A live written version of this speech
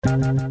Live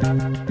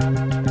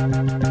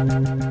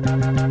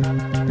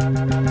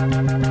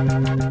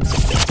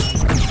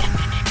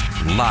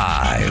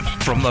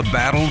from the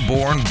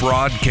Battleborn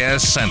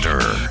Broadcast Center,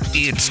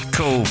 it's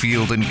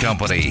Cofield and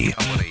Company.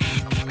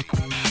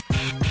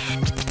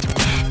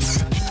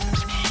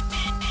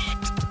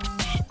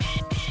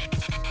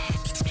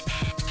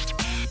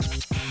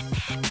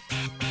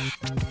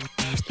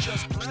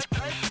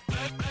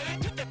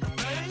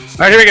 All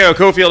right, here we go.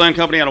 Cofield and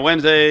Company on a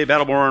Wednesday.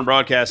 Battleborn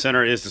Broadcast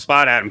Center is the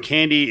spot. Adam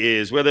Candy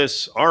is with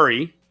us.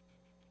 Ari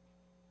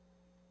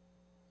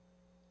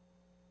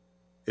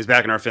is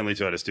back in our Findlay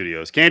Toyota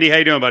studios. Candy, how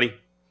you doing, buddy?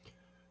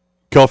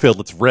 Cofield,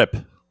 let's rip.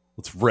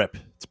 Let's rip.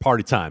 It's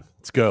party time.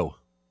 Let's go.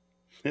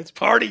 It's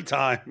party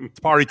time. It's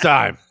party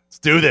time. Let's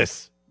do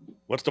this.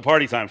 What's the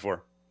party time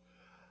for?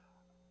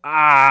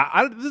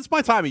 This is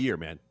my time of year,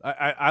 man.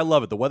 I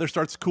love it. The weather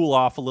starts to cool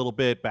off a little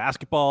bit.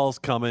 Basketball's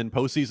coming.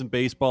 Postseason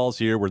baseball's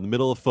here. We're in the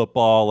middle of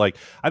football. Like,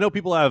 I know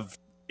people have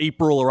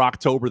April or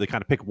October. They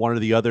kind of pick one or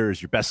the other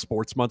as your best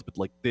sports month, but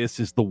like this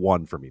is the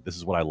one for me. This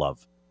is what I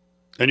love.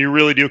 And you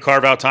really do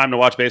carve out time to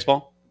watch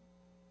baseball?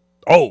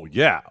 Oh,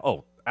 yeah.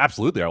 Oh,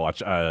 absolutely. I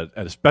watch, and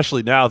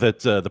especially now that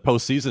the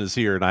postseason is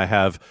here and I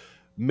have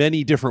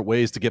many different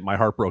ways to get my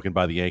heart broken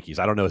by the Yankees.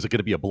 I don't know. Is it going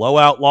to be a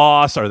blowout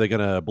loss? Are they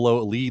going to blow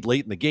a lead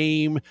late in the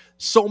game?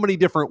 So many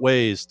different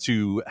ways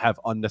to have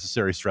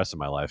unnecessary stress in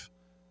my life.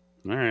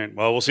 All right.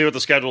 Well, we'll see what the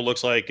schedule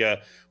looks like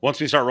once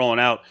we start rolling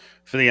out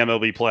for the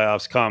MLB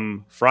playoffs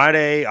come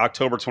Friday,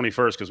 October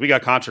 21st, because we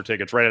got concert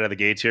tickets right out of the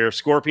gates here.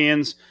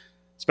 Scorpions,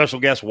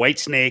 special guest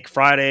Whitesnake,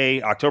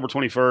 Friday, October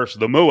 21st.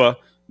 The MUA,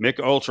 Mick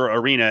Ultra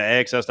Arena,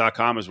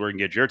 AXS.com is where you can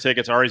get your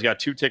tickets. Ari's got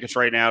 2 tickets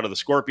right now to the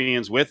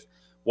Scorpions with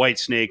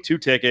Whitesnake, 2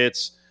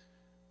 tickets.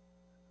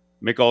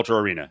 Mick Ultra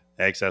Arena,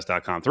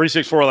 AXS.com.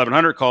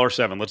 364-1100, caller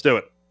 7. Let's do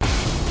it.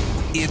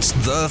 It's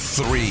the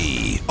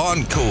 3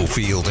 on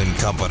Cofield and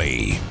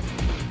Company.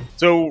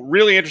 So,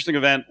 really interesting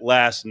event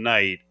last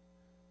night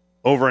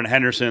over in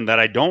Henderson that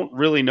I don't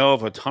really know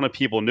if a ton of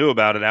people knew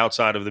about it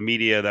outside of the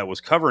media that was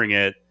covering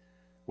it.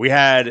 We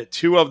had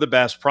 2 of the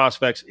best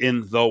prospects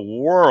in the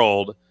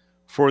world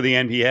for the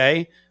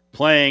NBA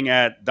playing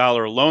at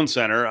Dollar Loan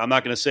Center. I'm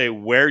not going to say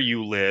where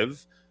you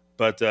live,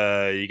 but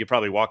you could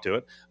probably walk to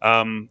it.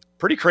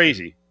 Pretty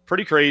crazy.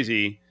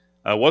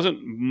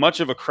 Wasn't much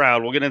of a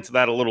crowd. We'll get into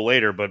that a little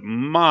later, but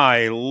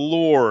my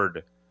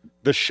Lord,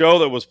 the show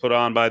that was put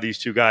on by these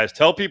 2 guys.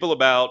 Tell people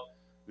about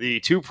the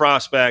 2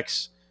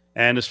 prospects,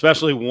 and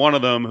especially one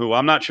of them who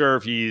I'm not sure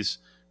if he's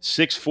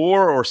 6'4"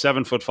 or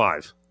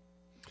 7'5".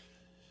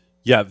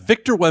 Yeah,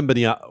 Victor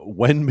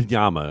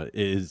Wembanyama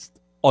is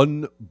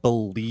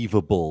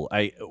unbelievable.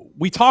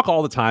 We talk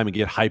all the time and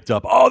get hyped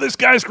up. Oh, this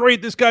guy's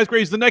great. He's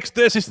the next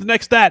this. He's the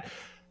next that.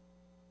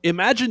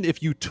 Imagine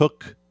if you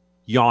took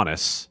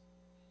Giannis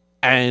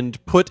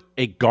and put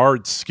a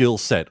guard skill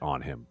set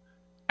on him.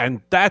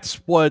 And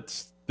that's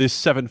what this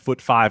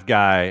 7'5"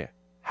 guy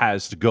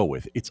has to go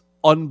with. It's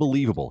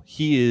unbelievable.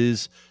 He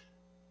is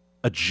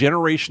a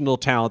generational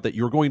talent that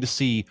you're going to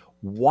see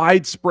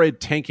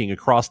widespread tanking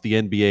across the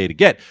NBA to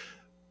get.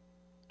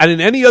 And in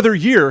any other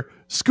year,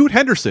 Scoot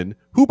Henderson,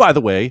 who, by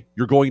the way,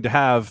 you're going to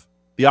have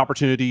the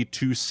opportunity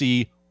to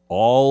see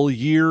all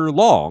year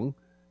long,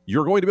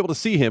 you're going to be able to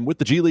see him with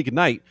the G League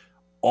Ignite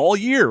all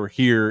year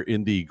here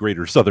in the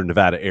greater Southern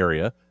Nevada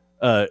area,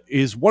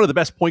 is one of the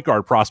best point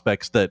guard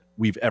prospects that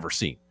we've ever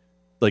seen.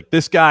 Like,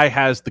 this guy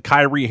has the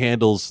Kyrie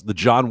handles, the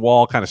John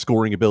Wall kind of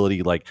scoring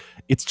ability. Like,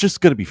 it's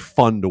just going to be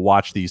fun to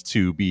watch these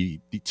 2 be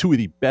the 2 of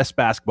the best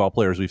basketball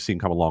players we've seen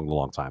come along in a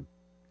long time.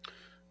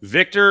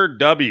 Victor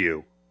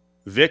W.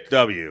 Vic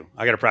W.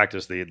 I got to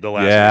practice the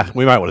last Yeah, name.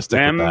 we might want to stick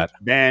with that.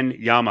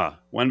 Wembanyama.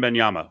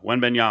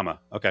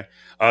 Okay.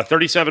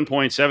 37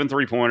 points, 7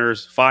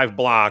 3-pointers, 5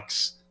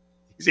 blocks.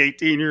 He's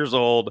 18 years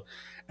old.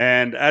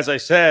 And as I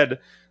said,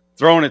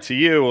 throwing it to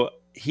you,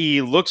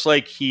 he looks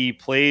like he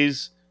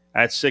plays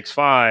at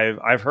 6'5".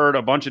 I've heard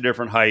a bunch of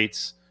different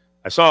heights.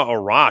 I saw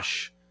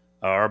Arash,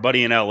 our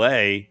buddy in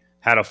L.A.,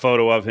 had a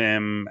photo of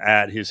him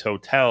at his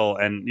hotel.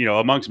 And, you know,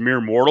 amongst mere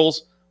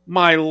mortals,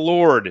 my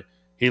Lord,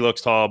 he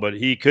looks tall, but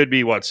he could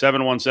be, 7'1",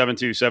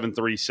 7'2", 7'3",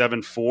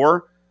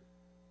 7'4",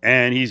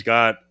 and he's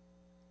got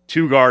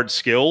 2 guard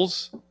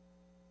skills.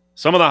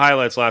 Some of the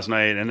highlights last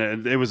night,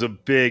 and it was a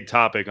big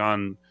topic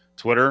on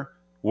Twitter,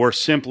 were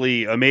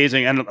simply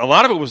amazing, and a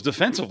lot of it was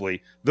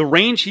defensively. The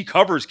range he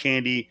covers,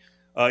 Candy,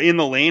 in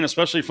the lane,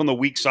 especially from the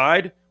weak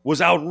side,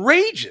 was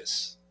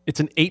outrageous. It's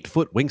an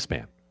 8-foot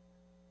wingspan.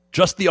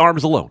 Just the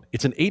arms alone.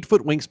 It's an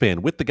 8-foot wingspan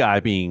with the guy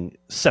being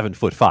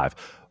 7'5".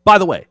 By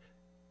the way,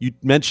 you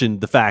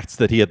mentioned the facts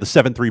that he had the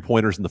 7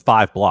 3-pointers and the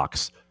 5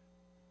 blocks.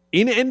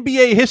 In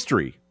NBA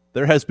history,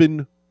 there has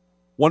been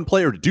one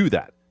player to do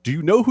that. Do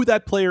you know who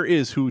that player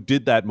is who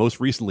did that most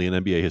recently in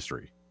NBA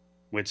history?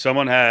 Wait,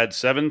 someone had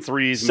 7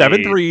 threes.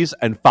 7 threes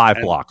and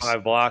 5 blocks.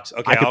 5 blocks.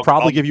 Okay, I could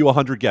probably give you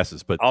 100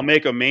 guesses, but I'll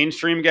make a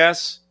mainstream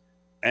guess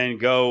and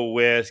go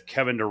with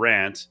Kevin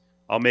Durant.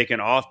 I'll make an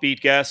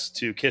offbeat guess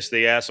to kiss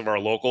the ass of our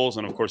locals,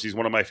 and of course, he's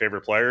one of my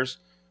favorite players,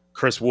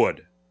 Chris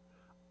Wood.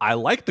 I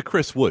like the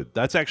Chris Wood.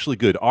 That's actually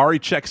good. Ari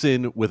checks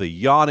in with a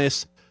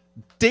Giannis.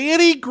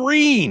 Danny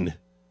Green.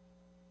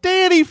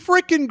 Danny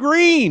freaking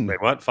Green.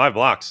 Wait, what? 5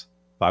 blocks.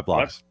 5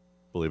 blocks. What?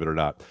 Believe it or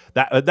not.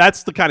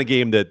 That's the kind of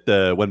game that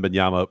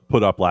Wembanyama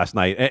put up last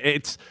night.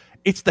 It's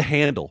the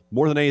handle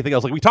more than anything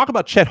else. Like, we talk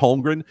about Chet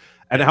Holmgren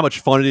and how much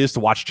fun it is to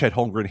watch Chet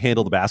Holmgren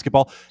handle the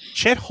basketball.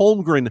 Chet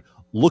Holmgren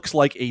looks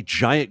like a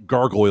giant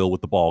gargoyle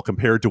with the ball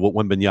compared to what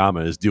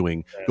Wembanyama is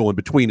doing, going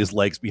between his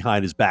legs,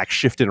 behind his back,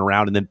 shifting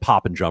around, and then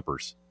popping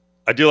jumpers.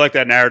 I do like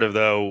that narrative,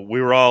 though.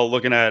 We were all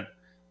looking at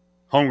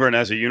Holmgren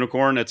as a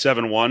unicorn at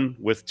 7'1"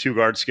 with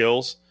 2-guard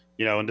skills,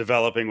 and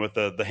developing with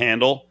the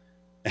handle.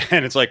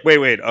 And it's like,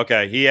 wait,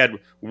 okay. He had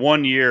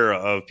 1 year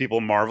of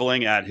people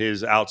marveling at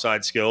his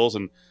outside skills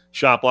and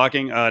shot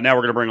blocking. Now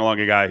we're going to bring along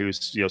a guy who's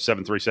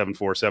 7'3", 7'4",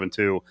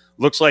 7'2".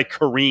 Looks like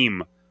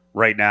Kareem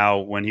right now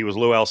when he was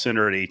Lou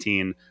Alcindor at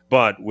 18,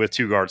 but with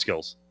 2-guard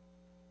skills.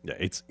 Yeah,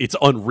 it's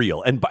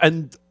unreal.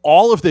 And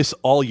all of this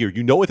all year,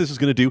 you know what this is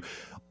going to do?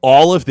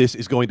 All of this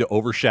is going to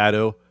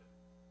overshadow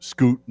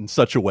Scoot in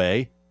such a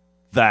way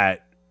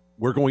that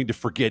we're going to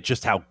forget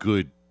just how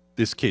good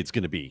this kid's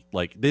going to be.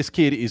 Like, this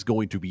kid is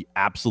going to be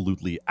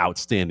absolutely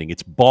outstanding.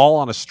 It's ball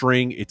on a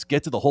string. It's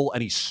get to the hole,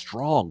 and he's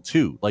strong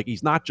too. Like,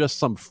 he's not just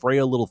some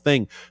frail little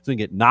thing that's going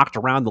to get knocked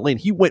around the lane.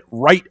 He went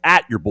right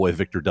at your boy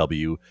Victor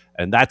W.,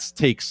 and that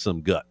takes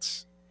some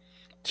guts.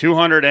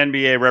 200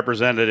 NBA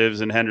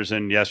representatives in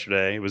Henderson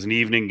yesterday. It was an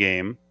evening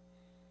game.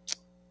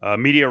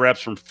 Media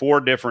reps from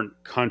 4 different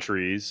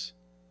countries.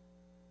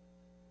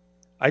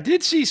 I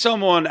did see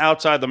someone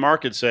outside the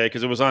market say,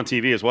 because it was on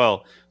TV as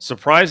well,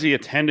 surprised the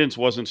attendance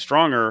wasn't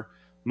stronger,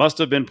 must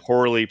have been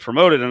poorly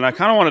promoted. And I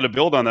kind of wanted to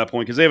build on that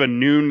point because they have a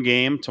noon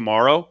game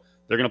tomorrow.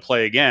 They're going to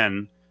play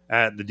again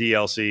at the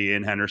DLC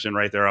in Henderson,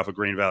 right there off of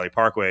Green Valley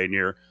Parkway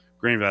near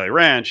Green Valley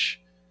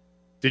Ranch.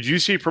 Did you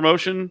see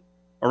promotion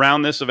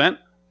around this event?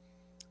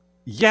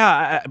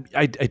 Yeah,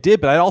 I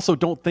did, but I also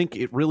don't think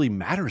it really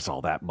matters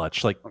all that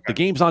much. Like, okay. The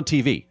game's on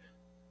TV.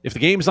 If the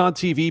game's on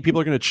TV, people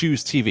are going to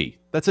choose TV.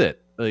 That's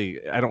it.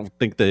 I don't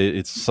think that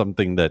it's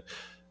something that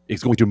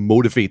is going to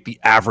motivate the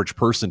average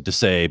person to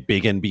say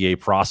big NBA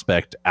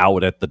prospect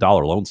out at the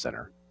Dollar Loan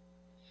Center.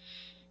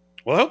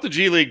 Well, I hope the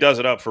G League does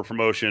it up for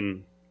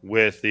promotion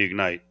with the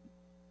Ignite,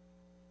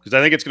 because I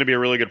think it's going to be a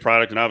really good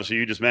product. And obviously,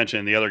 you just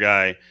mentioned the other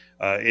guy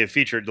it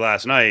featured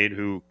last night,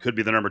 who could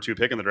be the number 2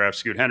 pick in the draft,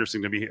 Scoot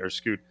Henderson, going to be here.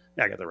 Scoot,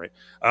 yeah, I got that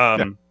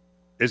right.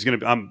 Is going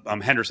to be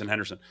I'm Henderson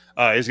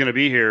is going to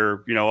be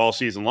here, all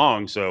season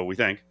long. So we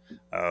think.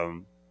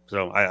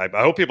 So I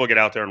hope people get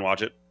out there and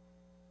watch it.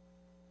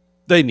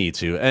 They need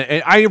to.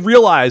 And I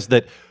realize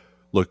that,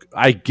 look,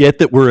 I get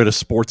that we're at a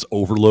sports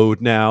overload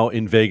now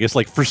in Vegas.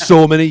 Like, for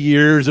so many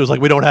years, it was like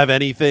we don't have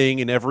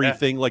anything, and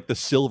everything, like the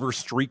silver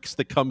streaks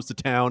that comes to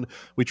town,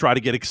 we try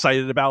to get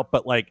excited about.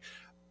 But, like,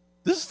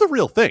 this is the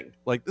real thing.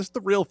 Like, this is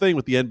the real thing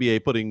with the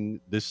NBA putting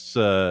this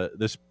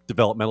this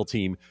developmental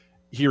team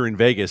here in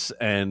Vegas.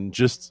 And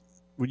just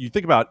when you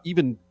think about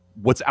even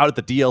what's out at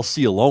the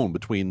DLC alone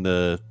between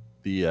the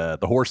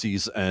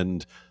Horsies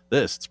and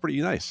this, it's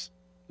pretty nice.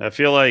 I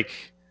feel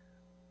like,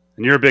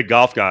 and you're a big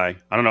golf guy,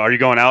 I don't know, are you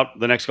going out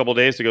the next couple of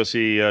days to go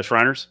see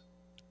Shriners?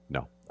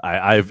 No,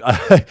 I've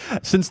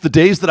since the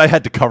days that I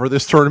had to cover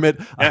this tournament,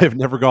 I have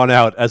never gone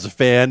out as a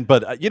fan.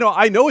 But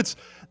I know it's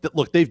that.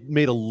 Look, they've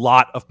made a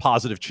lot of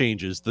positive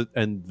changes,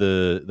 and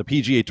the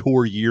PGA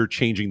Tour year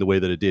changing the way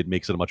that it did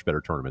makes it a much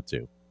better tournament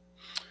too.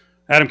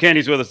 Adam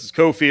Candy's with us. It's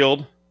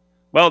Cofield.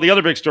 Well, the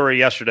other big story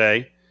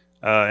yesterday,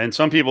 and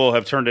some people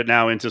have turned it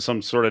now into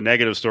some sort of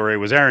negative story,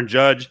 was Aaron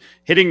Judge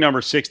hitting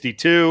number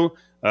 62.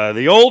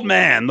 The old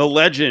man, the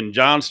legend,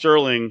 John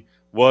Sterling,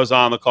 was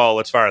on the call.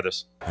 Let's fire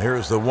this.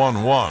 Here's the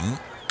 1-1.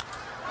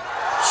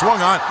 Swung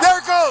on. There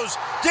it goes.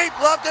 Deep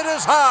left. It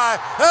is high.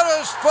 It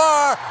is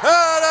far.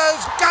 It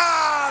is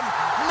gone.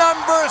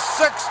 Number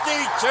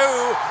 62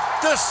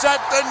 to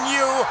set the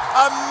new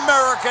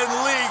American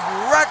League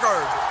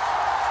record.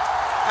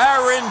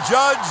 Aaron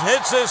Judge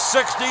hits his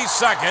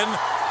 62nd.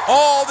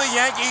 All the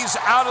Yankees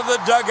out of the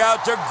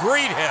dugout to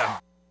greet him.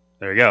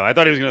 There you go. I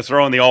thought he was going to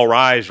throw in the all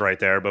rise right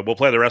there, but we'll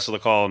play the rest of the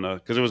call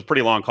because it was a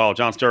pretty long call.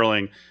 John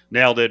Sterling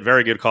nailed it.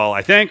 Very good call,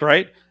 I think,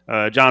 right?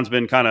 John's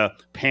been kind of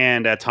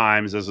panned at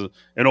times as an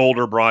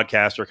older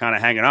broadcaster, kind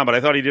of hanging on, but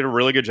I thought he did a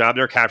really good job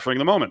there capturing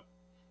the moment.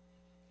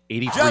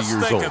 83 Just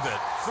years think old. Of it.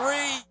 3.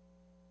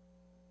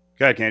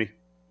 Go ahead, Candy.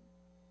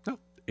 No,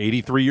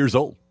 83 years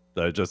old.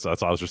 I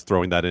was just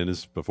throwing that in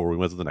as before we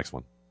went to the next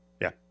one.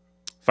 Yeah.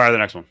 Fire the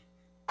next one.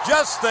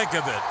 Just think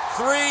of it.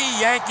 3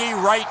 Yankee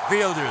right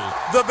fielders.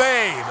 The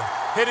Babe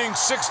hitting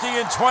 60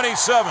 and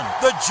 27.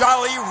 The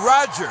Jolly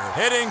Roger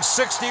hitting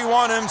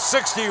 61 and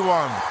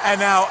 61. And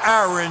now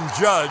Aaron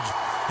Judge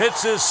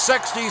hits his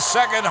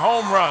 62nd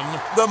home run,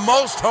 the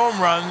most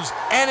home runs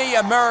any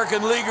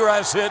American leaguer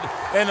has hit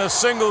in a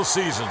single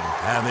season.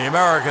 And the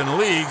American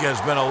League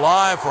has been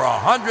alive for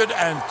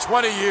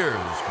 120 years.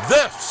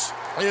 This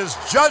is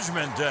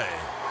Judgment Day.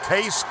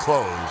 Case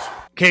closed.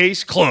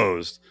 Case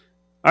closed.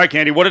 All right,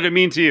 Candy, what did it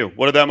mean to you?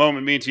 What did that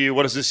moment mean to you?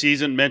 What has this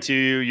season meant to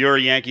you? You're a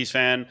Yankees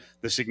fan.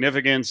 The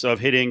significance of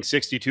hitting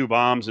 62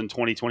 bombs in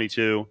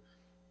 2022.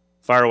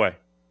 Fire away.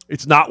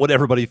 It's not what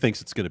everybody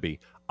thinks it's going to be.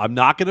 I'm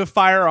not going to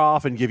fire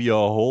off and give you a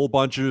whole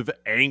bunch of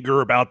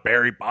anger about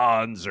Barry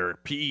Bonds or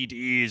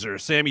PEDs or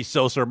Sammy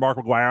Sosa or Mark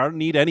McGwire. I don't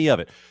need any of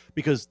it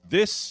because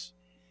this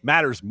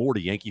matters more to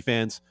Yankee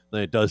fans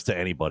than it does to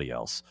anybody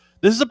else.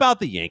 This is about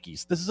the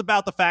Yankees. This is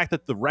about the fact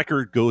that the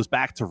record goes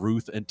back to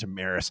Ruth and to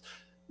Maris.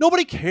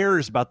 Nobody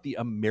cares about the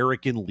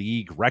American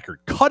League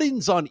record.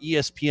 Cut-ins on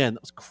ESPN.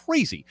 That was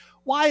crazy.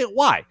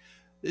 Why?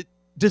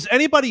 Does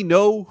anybody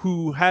know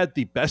who had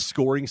the best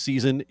scoring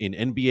season in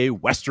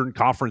NBA Western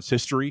Conference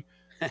history?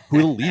 Who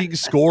the leading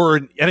scorer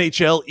in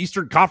NHL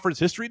Eastern Conference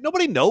history?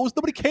 Nobody knows.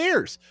 Nobody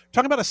cares. We're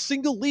talking about a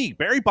single league.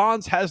 Barry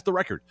Bonds has the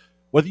record.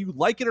 Whether you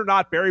like it or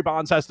not, Barry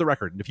Bonds has the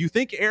record. And if you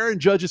think Aaron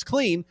Judge is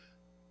clean,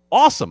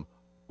 awesome.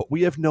 But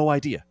we have no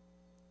idea.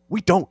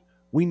 We don't.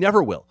 We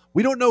never will.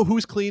 We don't know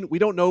who's clean. We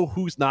don't know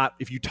who's not.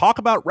 If you talk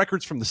about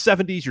records from the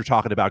 70s, you're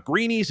talking about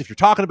greenies. If you're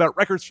talking about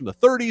records from the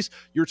 30s,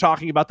 you're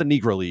talking about the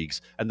Negro Leagues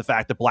and the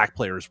fact that black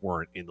players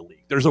weren't in the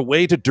league. There's a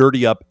way to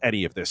dirty up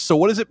any of this. So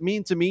what does it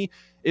mean to me?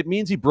 It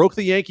means he broke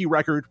the Yankee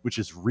record, which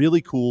is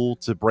really cool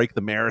to break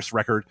the Maris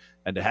record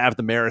and to have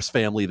the Maris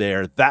family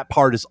there. That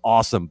part is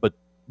awesome. But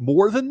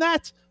more than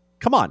that,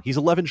 come on. He's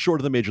 11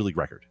 short of the Major League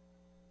record.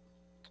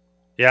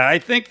 Yeah, I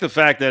think the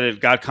fact that it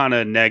got kind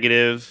of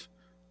negative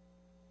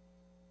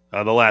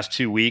the last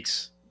 2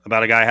 weeks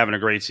about a guy having a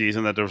great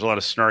season, that there was a lot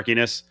of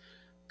snarkiness,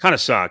 kind of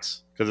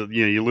sucks because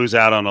you lose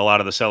out on a lot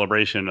of the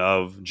celebration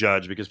of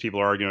Judge because people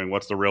are arguing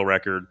what's the real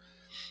record.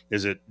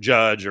 Is it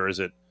Judge or is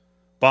it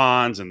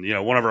Bonds? And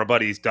one of our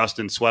buddies,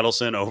 Dustin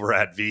Swedelson over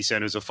at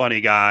VSiN, who's a funny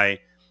guy,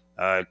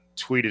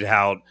 tweeted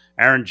how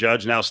Aaron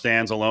Judge now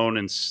stands alone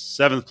in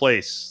 7th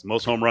place,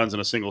 most home runs in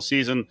a single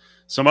season.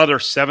 Some other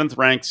 7th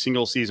ranked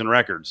single season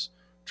records: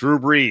 Drew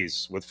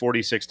Brees with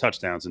 46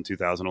 touchdowns in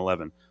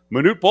 2011,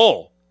 Manute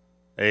Bol,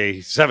 a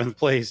 7th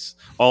place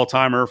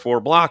all-timer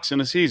for blocks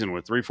in a season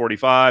with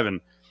 345.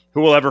 And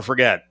who will ever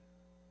forget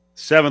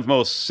 7th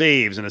most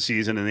saves in a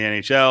season in the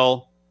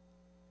NHL,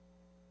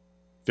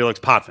 Felix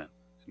Potvin,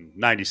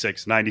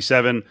 96,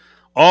 97,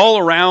 all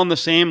around the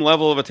same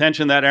level of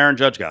attention that Aaron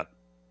Judge got.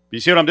 You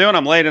see what I'm doing?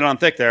 I'm laying it on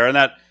thick there, and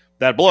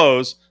that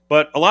blows.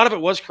 But a lot of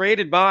it was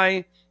created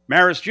by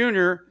Maris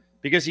Jr.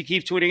 because he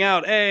keeps tweeting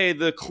out, hey,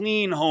 the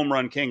clean home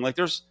run king. Like,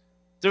 there's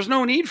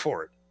no need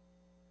for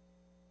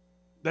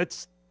it.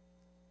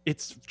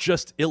 It's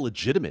just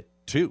illegitimate,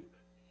 too.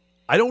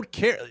 I don't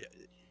care.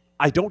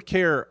 I don't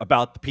care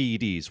about the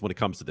PEDs when it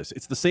comes to this.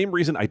 It's the same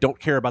reason I don't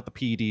care about the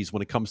PEDs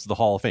when it comes to the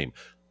Hall of Fame.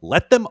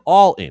 Let them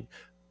all in.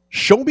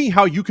 Show me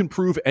how you can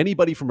prove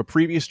anybody from a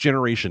previous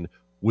generation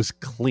was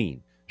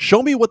clean.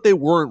 Show me what they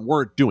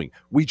weren't doing.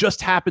 We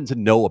just happen to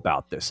know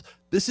about this.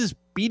 This is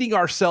beating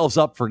ourselves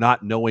up for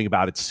not knowing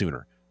about it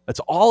sooner. That's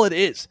all it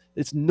is.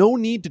 It's no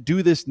need to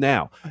do this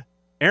now.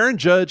 Aaron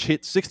Judge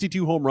hit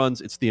 62 home runs.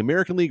 It's the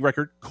American League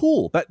record.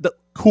 Cool.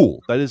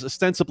 Cool. That is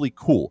ostensibly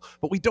cool.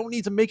 But we don't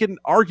need to make it an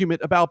argument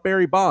about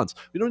Barry Bonds.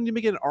 We don't need to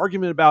make it an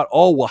argument about,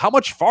 how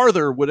much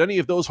farther would any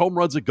of those home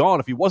runs have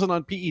gone if he wasn't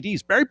on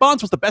PEDs? Barry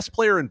Bonds was the best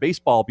player in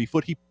baseball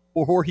before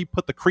he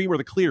put the cream or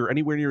the clear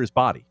anywhere near his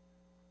body.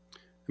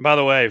 And by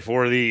the way,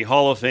 for the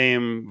Hall of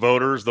Fame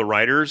voters, the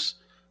writers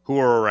who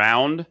are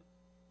around,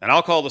 and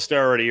I'll call the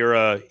steroid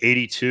era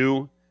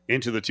 82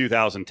 into the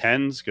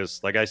 2010s,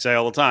 because like I say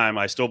all the time,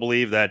 I still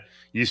believe that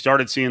you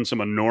started seeing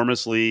some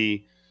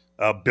enormously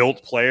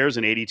built players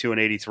in 82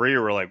 and 83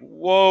 who were like,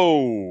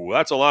 whoa,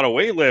 that's a lot of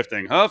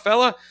weightlifting, huh,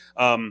 fella?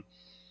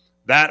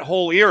 That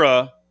whole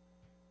era,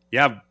 you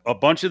have a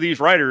bunch of these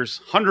writers,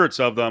 hundreds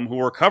of them, who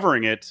were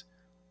covering it.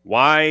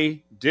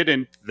 Why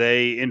didn't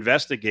they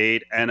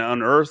investigate and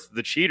unearth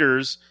the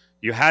cheaters?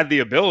 You had the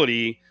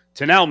ability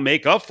to now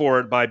make up for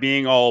it by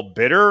being all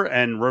bitter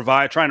and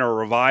trying to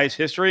revise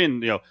history.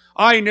 And,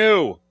 I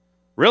knew.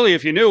 Really,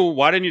 if you knew,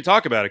 why didn't you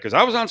talk about it? Because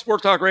I was on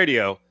Sports Talk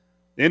Radio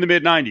in the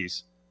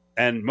mid-90s,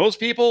 and most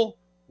people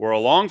were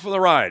along for the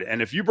ride.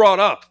 And if you brought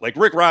up, like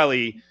Rick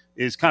Riley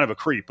is kind of a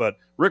creep, but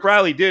Rick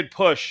Riley did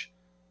push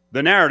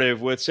the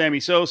narrative with Sammy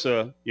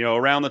Sosa,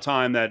 around the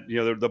time that,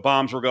 the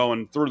bombs were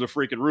going through the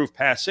freaking roof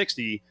past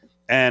 60,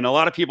 and a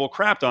lot of people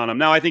crapped on him.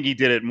 Now, I think he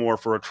did it more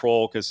for a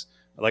troll because,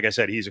 like I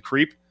said, he's a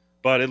creep.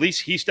 But at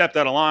least he stepped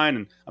out of line.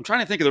 And I'm trying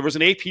to think there was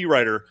an AP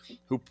writer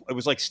it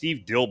was like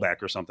Steve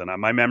Dilbeck or something.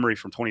 My memory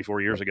from 24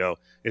 years ago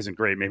isn't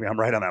great. Maybe I'm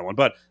right on that one.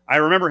 But I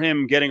remember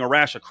him getting a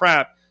rash of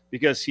crap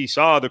because he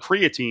saw the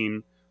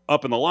creatine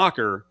up in the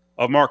locker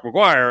of Mark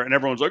McGwire. And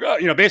everyone's like,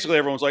 basically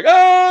everyone's like,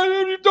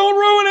 don't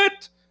ruin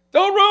it.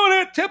 Don't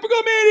ruin it.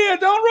 Typical media.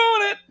 Don't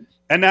ruin it.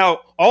 And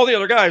now all the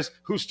other guys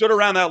who stood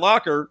around that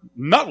locker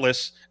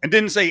nutless and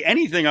didn't say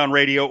anything on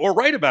radio or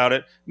write about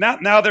it,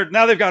 now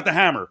they've got the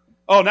hammer.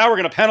 Oh, now we're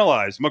going to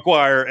penalize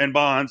McGwire and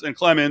Bonds and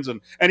Clemens and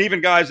even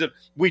guys that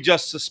we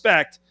just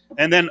suspect.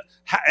 And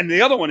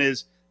the other one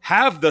is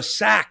have the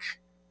sack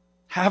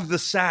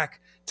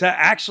to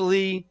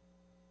actually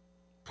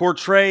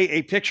portray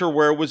a picture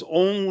where it was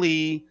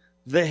only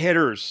the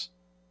hitters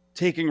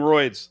taking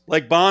roids.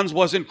 Like Bonds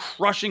wasn't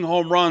crushing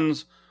home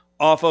runs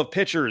off of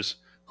pitchers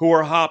who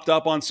are hopped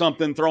up on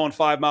something, throwing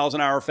 5 miles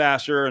an hour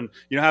faster and,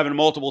 having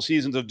multiple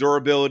seasons of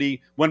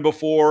durability when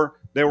before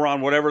they were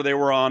on whatever they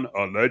were on,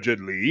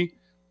 allegedly,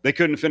 they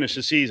couldn't finish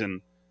the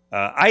season.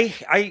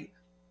 I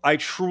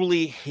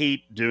truly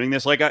hate doing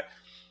this. Like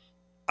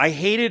I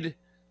hated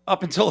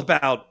up until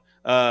about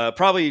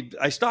probably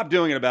I stopped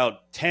doing it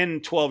about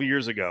 10, 12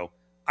 years ago.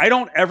 I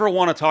don't ever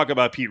want to talk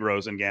about Pete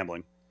Rose and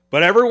gambling.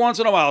 But every once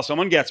in a while,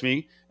 someone gets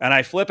me, and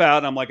I flip out,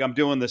 and I'm like, I'm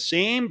doing the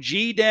same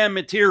G-damn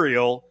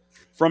material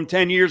from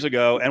 10 years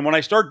ago. And when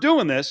I start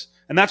doing this,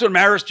 and that's what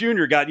Maris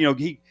Jr. got,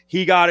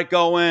 he got it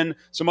going,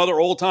 some other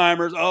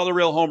old-timers, the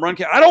real home run.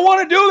 I don't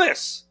want to do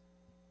this.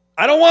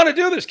 I don't want to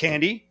do this,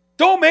 Candy.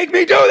 Don't make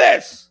me do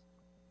this.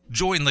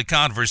 Join the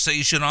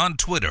conversation on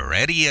Twitter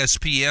at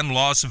ESPN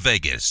Las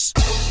Vegas.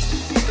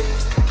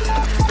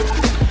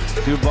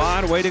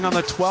 Dubon waiting on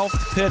the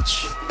 12th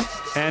pitch.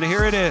 And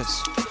here it is.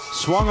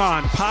 Swung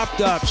on,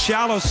 popped up,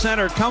 shallow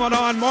center, coming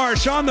on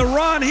Marsh on the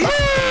run. And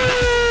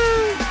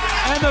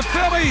the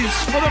Phillies,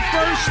 for the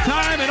first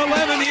time in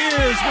 11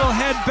 years, will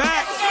head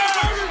back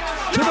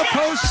to the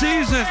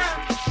postseason.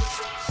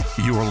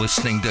 You're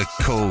listening to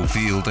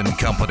Cofield and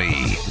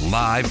Company,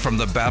 live from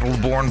the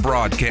Battleborn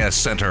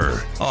Broadcast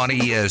Center on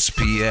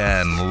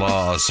ESPN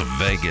Las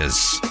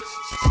Vegas.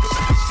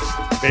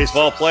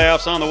 Baseball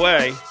playoffs on the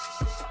way.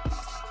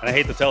 And I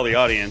hate to tell the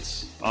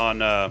audience,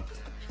 on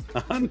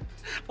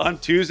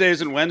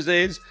Tuesdays and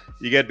Wednesdays,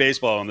 you get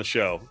baseball on the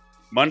show.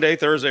 Monday,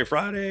 Thursday,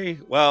 Friday,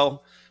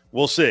 well,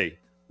 we'll see.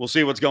 We'll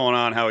see what's going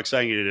on, how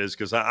exciting it is,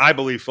 because I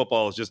believe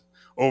football has just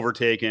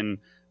overtaken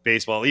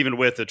baseball, even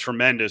with the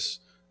tremendous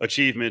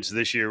achievements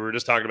this year. We were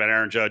just talking about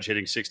Aaron Judge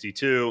hitting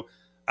 62,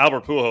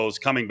 Albert Pujols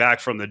coming back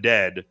from the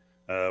dead,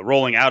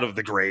 rolling out of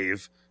the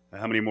grave.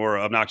 How many more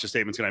obnoxious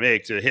statements can I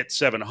make to hit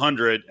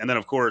 700? And then,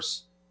 of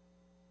course,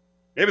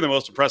 maybe the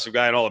most impressive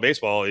guy in all of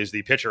baseball is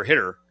the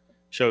pitcher-hitter,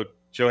 Shohei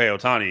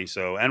Ohtani.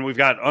 So, and we've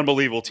got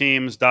unbelievable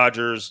teams.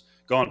 Dodgers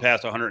going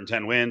past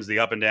 110 wins, the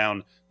up and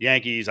down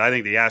Yankees. I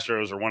think the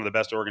Astros are one of the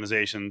best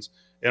organizations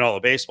in all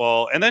of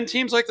baseball. And then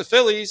teams like the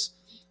Phillies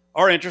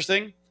are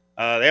interesting.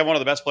 They have one of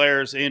the best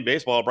players in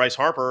baseball, Bryce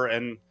Harper.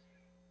 And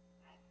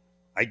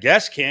I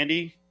guess,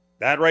 Candy,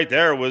 that right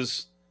there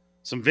was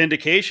some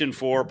vindication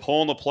for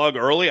pulling the plug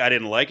early. I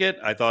didn't like it.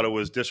 I thought it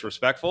was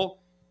disrespectful.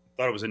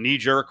 Thought it was a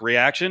knee-jerk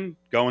reaction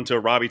going to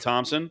Robbie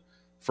Thompson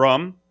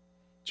from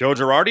Joe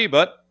Girardi,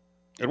 but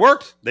it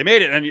worked. They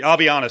made it. And I'll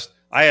be honest,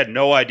 I had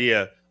no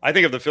idea. I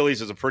think of the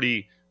Phillies as a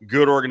pretty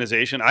good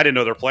organization. I didn't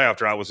know their playoff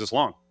drought was this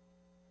long.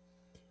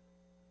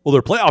 Well,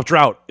 their playoff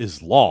drought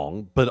is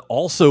long, but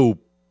also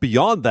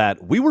beyond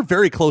that, we were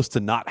very close to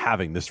not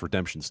having this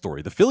redemption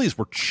story. The Phillies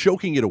were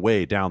choking it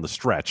away down the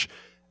stretch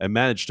and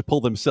managed to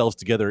pull themselves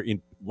together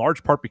in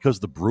large part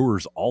because the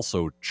Brewers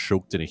also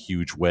choked in a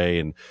huge way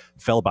and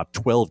fell about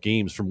 12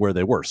 games from where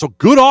they were. So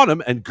good on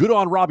them, and good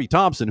on Robbie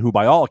Thompson, who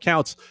by all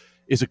accounts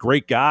is a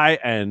great guy.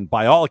 And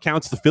by all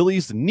accounts, the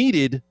Phillies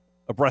needed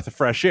a breath of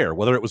fresh air,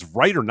 whether it was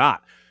right or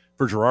not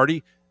for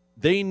Girardi.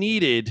 They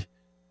needed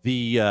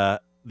the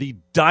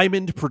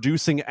diamond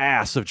producing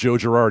ass of Joe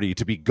Girardi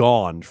to be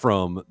gone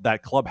from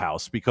that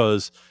clubhouse,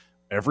 because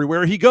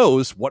everywhere he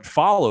goes, what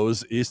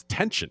follows is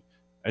tension.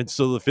 And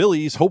so the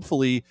Phillies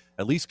hopefully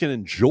at least can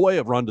enjoy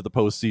a run to the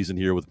postseason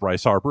here with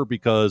Bryce Harper,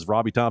 because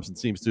Robbie Thompson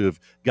seems to have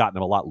gotten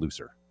him a lot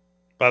looser.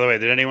 By the way,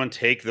 did anyone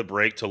take the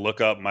break to look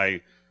up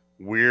my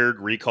weird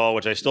recall,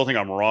 which I still think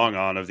I'm wrong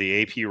on, of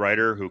the AP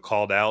writer who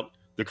called out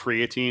the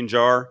creatine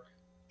jar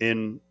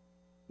in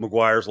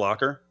McGuire's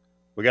locker?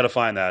 We got to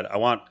find that. I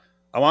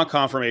want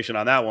confirmation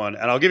on that one.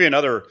 And I'll give you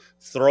another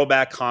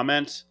throwback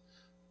comment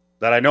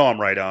that I know I'm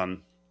right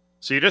on.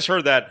 So you just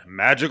heard that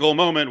magical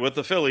moment with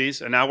the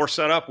Phillies, and now we're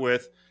set up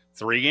with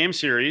 3-game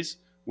series,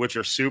 which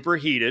are super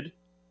heated.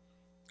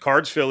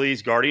 Cards,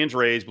 Phillies, Guardians,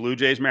 Rays, Blue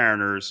Jays,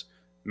 Mariners,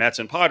 Mets,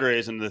 and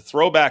Padres. And the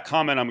throwback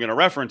comment I'm going to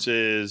reference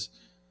is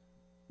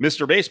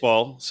Mr.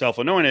 Baseball,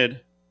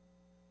 self-anointed.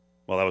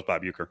 Well, that was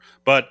Bob Uecker.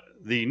 But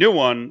the new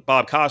one,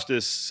 Bob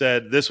Costas,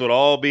 said this would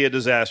all be a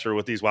disaster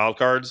with these wild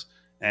cards.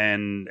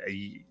 And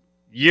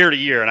year to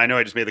year, and I know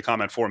I just made the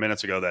comment 4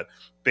 minutes ago that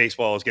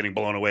baseball is getting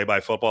blown away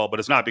by football, but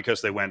it's not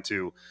because they went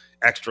to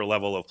extra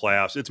level of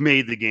playoffs. It's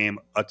made the game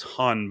a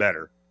ton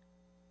better.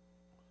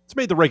 It's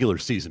made the regular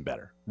season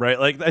better, right?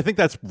 Like, I think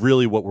that's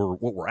really what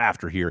we're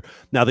after here.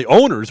 Now, the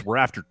owners were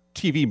after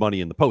TV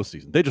money in the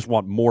postseason. They just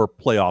want more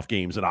playoff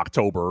games in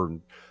October,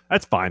 and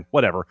that's fine,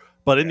 whatever.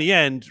 But in the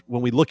end,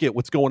 when we look at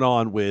what's going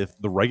on with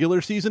the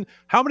regular season,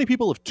 how many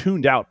people have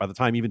tuned out by the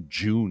time even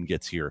June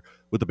gets here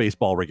with the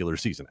baseball regular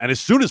season? And as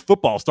soon as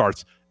football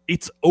starts,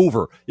 it's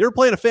over. You ever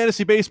play in a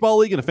fantasy baseball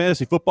league and a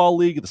fantasy football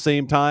league at the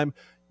same time?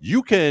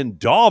 You can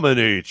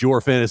dominate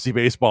your fantasy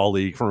baseball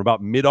league from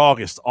about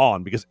mid-August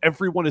on, because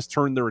everyone has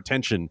turned their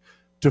attention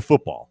to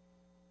football.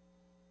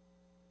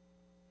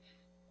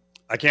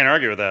 I can't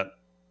argue with that,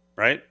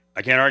 right?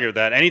 I can't argue with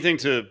that. Anything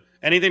to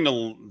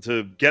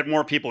get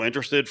more people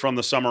interested from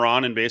the summer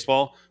on in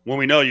baseball, when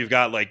we know you've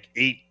got like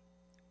 8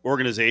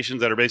 organizations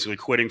that are basically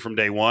quitting from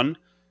day one,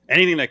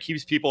 anything that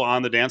keeps people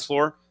on the dance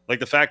floor, like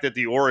the fact that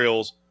the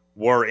Orioles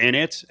were in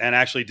it and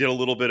actually did a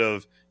little bit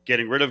of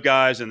getting rid of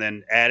guys and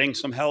then adding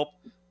some help.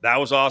 That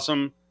was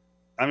awesome.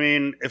 I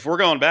mean, if we're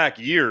going back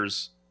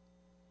years,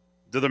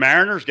 do the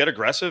Mariners get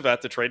aggressive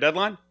at the trade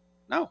deadline?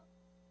 No.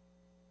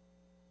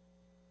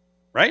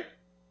 Right?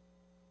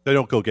 They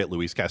don't go get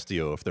Luis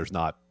Castillo if there's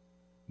not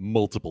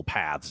multiple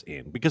paths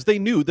in, because they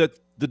knew that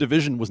the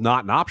division was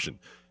not an option.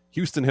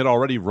 Houston had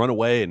already run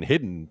away and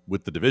hidden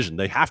with the division.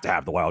 They have to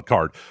have the wild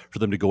card for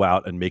them to go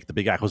out and make the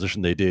big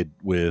acquisition they did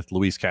with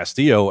Luis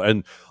Castillo.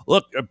 And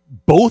look,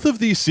 both of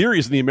these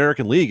series in the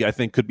American League, I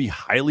think, could be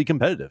highly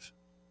competitive.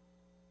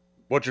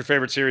 What's your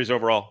favorite series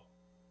overall?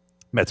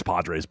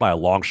 Mets-Padres by a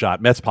long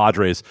shot.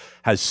 Mets-Padres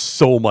has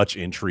so much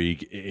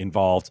intrigue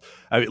involved.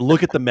 I mean,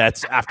 look at the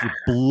Mets after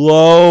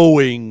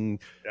blowing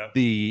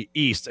the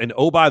East. And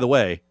oh, by the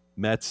way,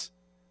 Mets,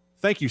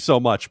 thank you so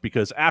much,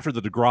 because after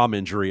the DeGrom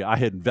injury, I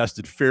had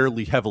invested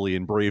fairly heavily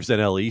in Braves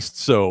NL East.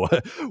 So,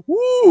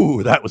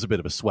 woo, that was a bit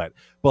of a sweat.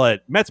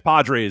 But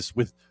Mets-Padres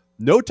with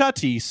no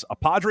Tatis, a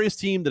Padres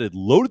team that had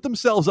loaded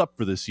themselves up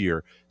for this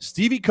year.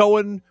 Stevie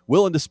Cohen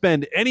willing to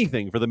spend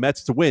anything for the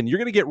Mets to win. You're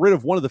going to get rid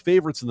of one of the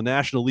favorites in the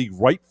National League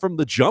right from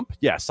the jump?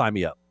 Yeah, sign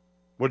me up.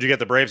 What'd you get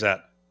the Braves at?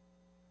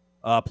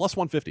 Plus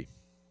 150.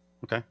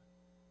 Okay.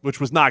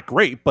 Which was not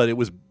great, but it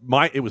was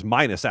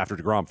minus after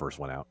DeGrom first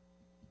went out.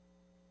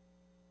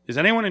 Is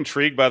anyone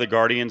intrigued by the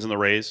Guardians and the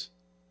Rays?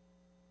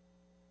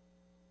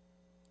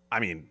 I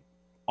mean,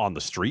 on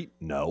the street,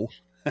 no.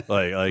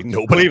 Like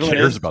nobody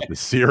cares about this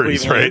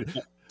series, right?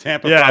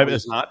 Tampa probably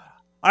is not.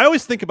 I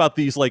always think about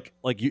these like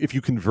if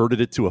you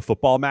converted it to a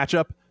football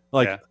matchup,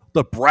 like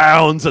the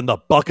Browns and the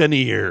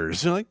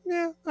Buccaneers. You're like,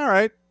 yeah, all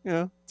right,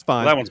 yeah, it's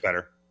fine. Well, that one's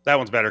better. That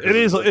one's better.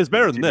 It's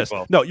better than this.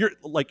 No, you're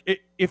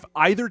like if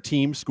either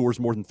team scores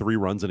more than 3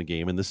 runs in a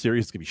game in this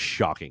series, it's gonna be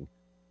shocking.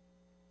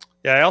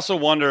 Yeah, I also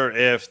wonder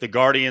if the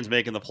Guardians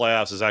making the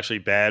playoffs is actually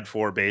bad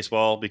for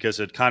baseball, because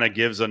it kind of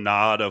gives a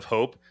nod of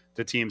hope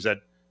to teams that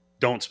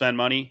don't spend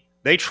money.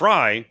 They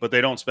try, but they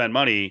don't spend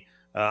money.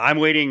 I'm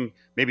waiting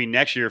maybe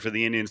next year for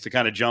the Indians to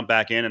kind of jump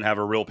back in and have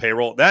a real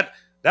payroll.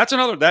 That's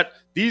another.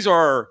 These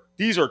are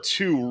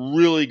 2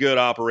 really good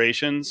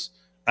operations,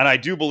 and I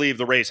do believe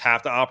the Rays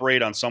have to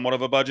operate on somewhat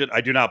of a budget.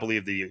 I do not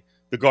believe the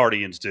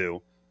Guardians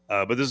do.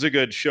 But this is a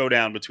good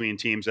showdown between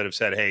teams that have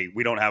said, hey,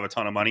 we don't have a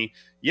ton of money.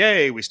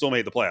 Yay, we still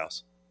made the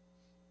playoffs.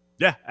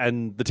 Yeah,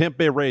 and the Tampa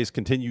Bay Rays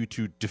continue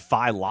to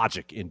defy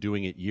logic in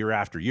doing it year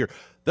after year.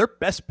 Their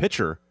best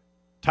pitcher,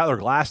 Tyler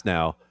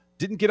Glasnow,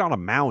 didn't get on a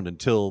mound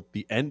until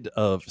the end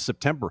of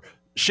September.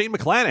 Shane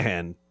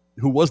McClanahan,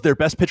 who was their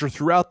best pitcher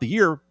throughout the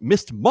year,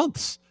 missed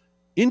months,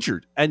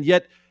 injured, and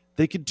yet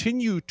they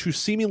continue to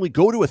seemingly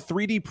go to a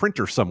 3D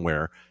printer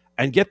somewhere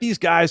and get these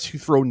guys who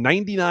throw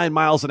 99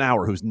 miles an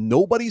hour, who's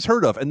nobody's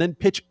heard of, and then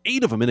pitch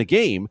 8 of them in a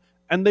game,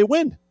 and they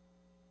win.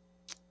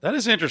 That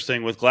is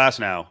interesting with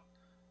Glasnow.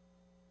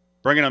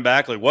 Bringing him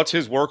back, like, what's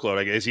his workload?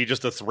 Like, is he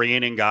just a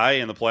 3-inning guy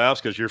in the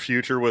playoffs? Because your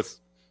future with,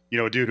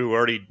 a dude who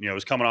already,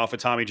 was coming off of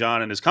Tommy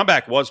John, and his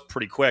comeback was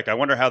pretty quick. I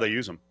wonder how they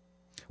use him.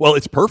 Well,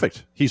 it's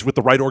perfect. He's with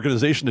the right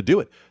organization to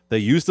do it. They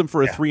used him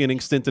for a 3-inning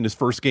stint in his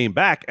first game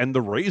back, and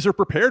the Rays are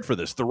prepared for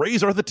this. The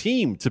Rays are the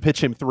team to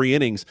pitch him 3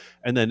 innings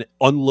and then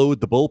unload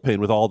the bullpen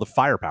with all the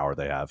firepower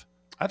they have.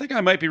 I think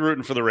I might be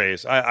rooting for the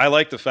Rays. I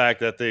like the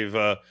fact that they've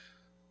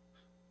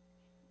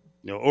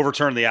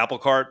overturned the apple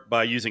cart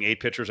by using 8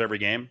 pitchers every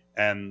game,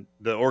 and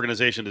the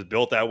organization is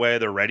built that way.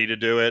 They're ready to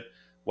do it.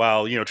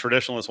 While,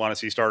 traditionalists want to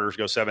see starters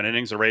go 7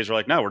 innings, the Rays are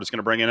like, no, we're just going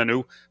to bring in a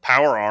new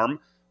power arm,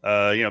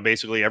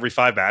 basically every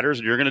 5 batters,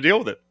 and you're going to deal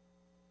with it.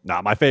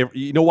 Not my favorite.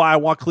 You know why I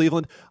want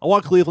Cleveland? I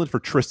want Cleveland for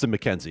Tristan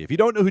McKenzie. If you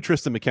don't know who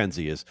Tristan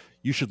McKenzie is,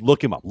 you should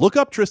look him up. Look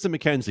up Tristan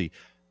McKenzie.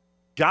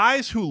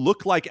 Guys who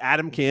look like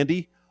Adam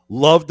Candy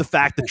love the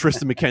fact that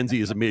Tristan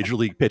McKenzie is a major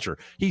league pitcher.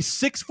 He's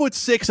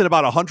 6'6" and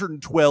about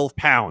 112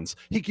 pounds.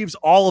 He gives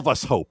all of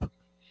us hope.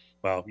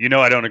 Well,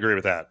 I don't agree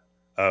with that.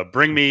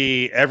 Bring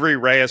me every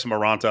Reyes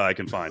Maranta I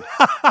can find.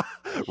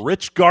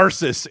 Rich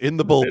Garces in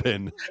the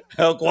bullpen.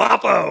 El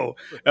Guapo.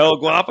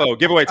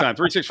 Giveaway time,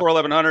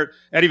 364-1100.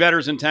 Eddie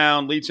Vedder's in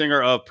town, lead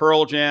singer of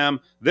Pearl Jam.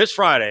 This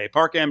Friday,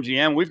 Park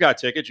MGM. We've got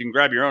tickets. You can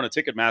grab your own at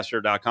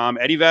Ticketmaster.com.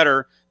 Eddie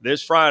Vedder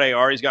this Friday.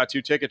 Ari's got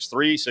 2 tickets,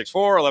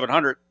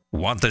 364-1100.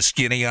 Want the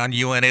skinny on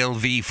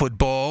UNLV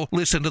football?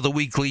 Listen to the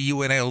weekly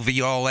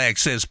UNLV All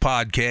Access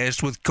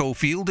podcast with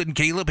Cofield and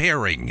Caleb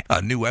Herring.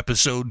 A new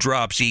episode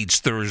drops each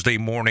Thursday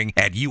morning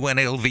at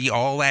UNLV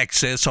All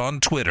Access on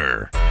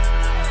Twitter.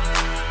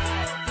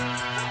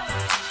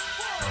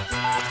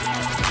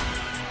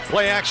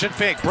 Play action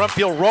fake.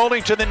 Brumfield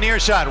rolling to the near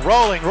side.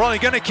 Rolling, going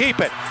to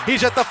keep it.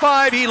 He's at the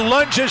 5. He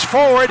lunges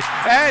forward,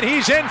 and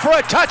he's in for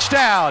a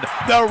touchdown.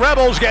 The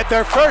Rebels get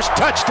their first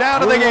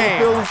touchdown of the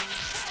game.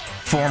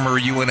 Former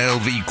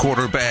UNLV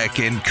quarterback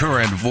and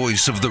current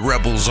voice of the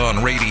Rebels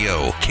on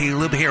radio,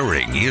 Caleb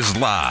Herring, is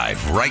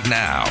live right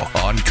now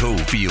on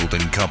Cofield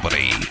and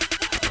Company.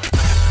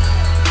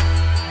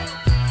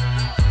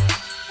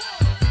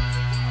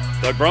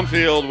 Doug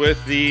Brumfield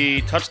with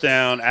the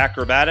touchdown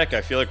acrobatic.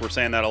 I feel like we're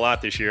saying that a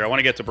lot this year. I want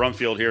to get to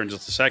Brumfield here in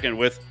just a second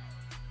with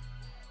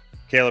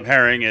Caleb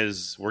Herring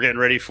as we're getting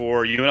ready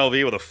for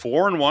UNLV with a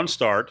 4-1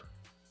 start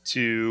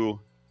to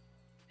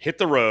hit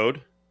the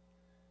road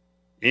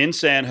in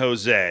San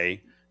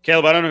Jose.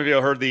 Caleb, I don't know if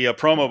you heard the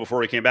promo before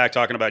we came back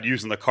talking about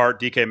using the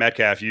cart. DK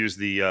Metcalf used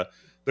the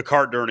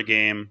cart during a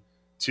game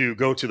to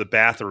go to the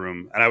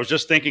bathroom. And I was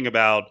just thinking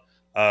about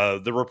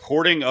the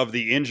reporting of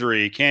the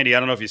injury. Candy, I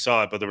don't know if you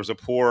saw it, but there was a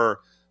poor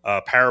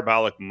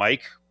parabolic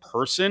mic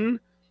person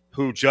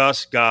who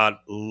just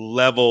got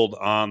leveled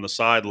on the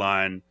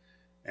sideline.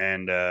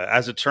 And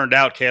as it turned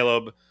out,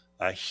 Caleb,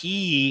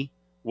 he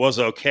was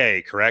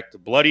okay, correct?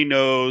 Bloody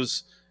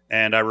nose.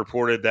 And I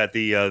reported that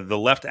the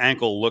left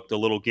ankle looked a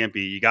little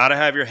gimpy. You got to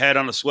have your head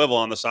on a swivel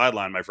on the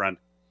sideline, my friend.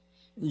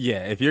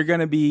 Yeah, if you're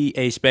going to be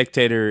a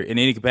spectator in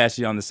any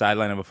capacity on the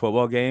sideline of a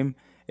football game,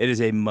 it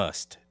is a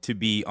must to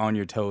be on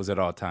your toes at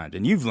all times.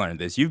 And you've learned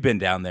this. You've been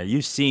down there.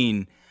 You've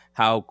seen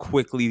how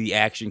quickly the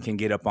action can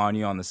get up on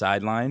you on the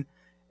sideline.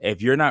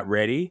 If you're not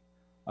ready,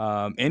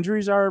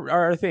 injuries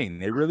are a thing.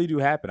 They really do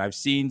happen. I've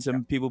seen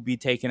some people be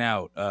taken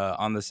out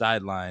on the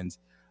sidelines.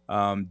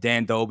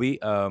 Dan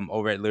Dobie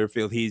over at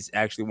Learfield, he's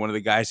actually one of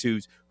the guys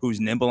who's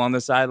nimble on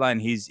the sideline.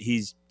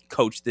 He's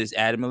coached this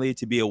adamantly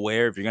to be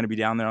aware if you're going to be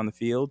down there on the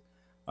field,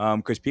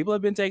 because people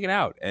have been taken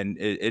out, and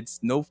it's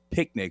no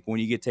picnic when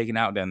you get taken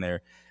out down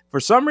there. For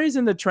some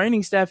reason, the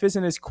training staff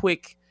isn't as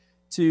quick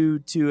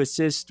to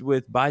assist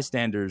with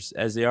bystanders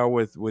as they are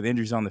with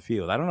injuries on the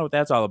field. I don't know what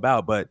that's all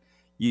about, but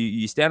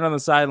you stand on the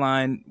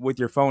sideline with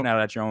your phone out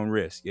at your own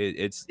risk.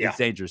 It's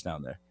dangerous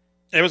down there.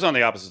 It was on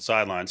the opposite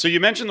sideline. So you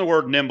mentioned the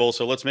word nimble,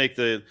 so let's make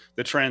the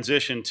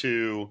transition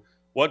to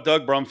what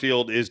Doug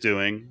Brumfield is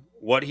doing,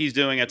 what he's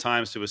doing at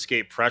times to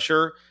escape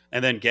pressure,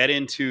 and then get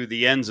into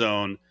the end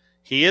zone.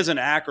 He is an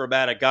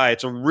acrobatic guy.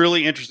 It's a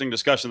really interesting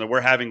discussion that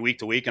we're having week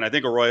to week, and I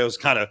think Arroyo's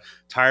kind of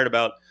tired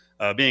about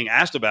being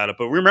asked about it.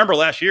 But remember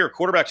last year,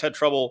 quarterbacks had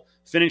trouble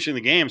finishing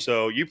the game,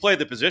 so you played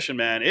the position,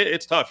 man.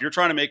 It's tough. You're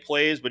trying to make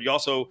plays, but you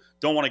also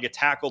don't want to get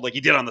tackled like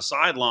you did on the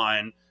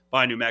sideline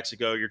by New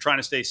Mexico. You're trying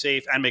to stay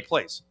safe and make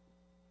plays.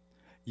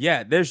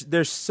 Yeah,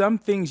 there's some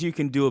things you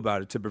can do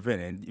about it to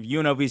prevent it.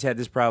 UNLV's had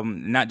this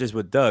problem, not just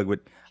with Doug, but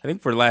I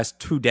think for the last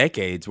 2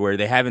 decades, where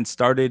they haven't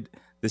started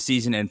the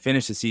season and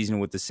finished the season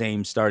with the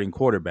same starting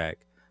quarterback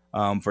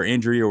for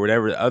injury or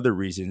whatever other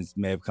reasons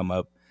may have come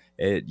up.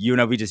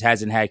 UNLV just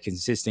hasn't had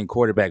consistent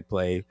quarterback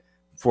play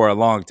for a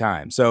long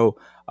time. So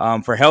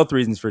for health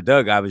reasons for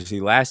Doug, obviously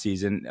last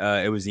season,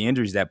 it was the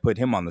injuries that put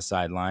him on the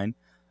sideline.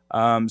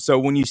 So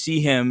when you see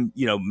him,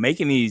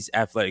 making these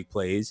athletic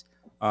plays,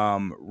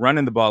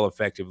 running the ball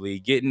effectively,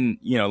 getting,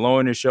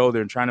 lowering his shoulder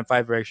and trying to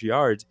fight for extra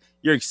yards,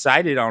 you're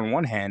excited on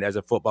one hand as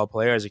a football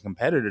player, as a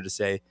competitor, to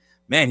say,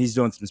 man, he's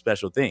doing some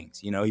special things.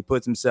 He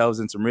puts himself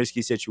in some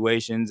risky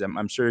situations.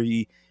 I'm sure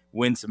he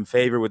wins some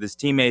favor with his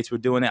teammates for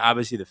doing it.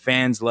 Obviously, the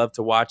fans love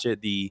to watch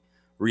it. The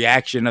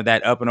reaction of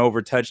that up and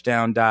over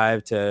touchdown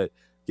dive to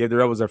give the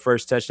Rebels their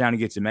first touchdown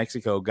against New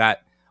Mexico got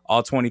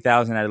all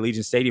 20,000 at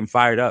Allegiant Stadium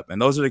fired up.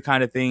 And those are the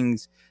kind of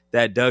things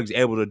that Doug's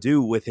able to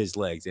do with his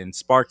legs and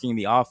sparking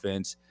the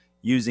offense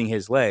using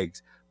his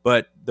legs.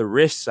 But the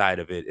risk side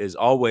of it is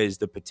always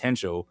the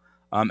potential,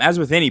 as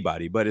with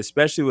anybody, but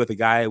especially with a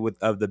guy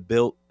of the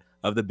build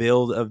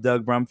of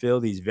Doug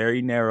Brumfield. He's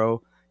very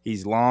narrow.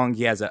 He's long.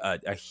 He has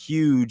a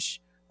huge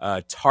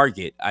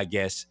target, I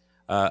guess,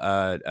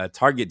 a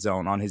target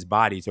zone on his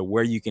body to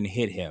where you can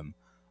hit him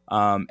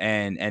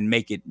and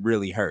make it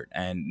really hurt,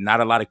 and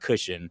not a lot of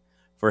cushion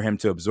for him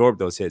to absorb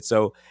those hits.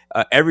 So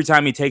every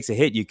time he takes a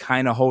hit, you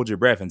kind of hold your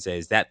breath and say,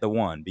 is that the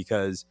one?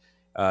 Because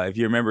if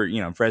you remember,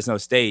 Fresno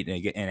State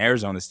and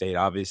Arizona State,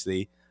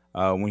 obviously,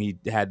 when he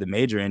had the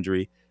major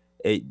injury,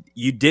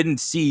 you didn't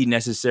see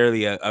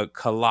necessarily a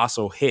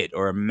colossal hit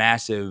or a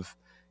massive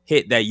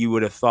hit that you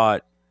would have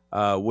thought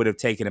would have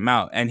taken him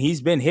out. And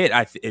he's been hit,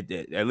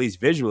 at least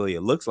visually,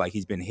 it looks like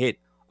he's been hit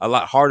a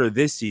lot harder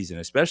this season,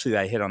 especially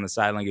that hit on the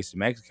sideline against New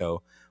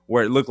Mexico,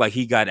 where it looked like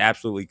he got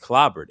absolutely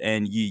clobbered.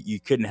 And you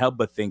couldn't help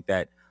but think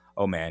that,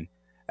 oh, man,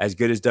 as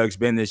good as Doug's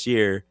been this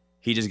year,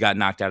 he just got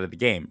knocked out of the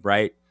game,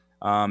 right?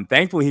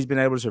 Thankfully, he's been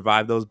able to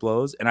survive those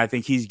blows, and I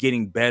think he's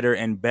getting better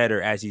and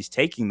better as he's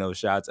taking those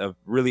shots of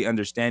really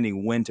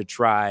understanding when to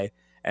try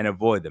and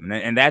avoid them.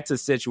 And that's a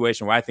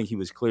situation where I think he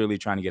was clearly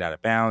trying to get out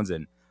of bounds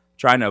and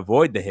trying to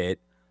avoid the hit,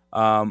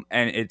 and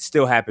it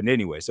still happened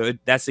anyway. So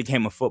that's the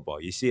game of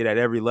football. You see it at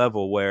every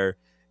level where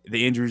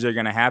the injuries are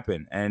going to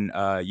happen, and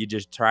you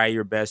just try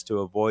your best to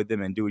avoid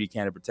them and do what you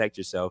can to protect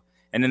yourself.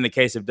 And in the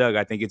case of Doug,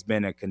 I think it's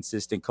been a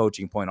consistent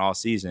coaching point all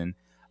season.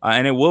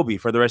 And it will be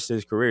for the rest of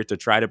his career to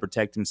try to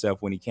protect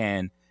himself when he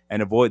can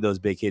and avoid those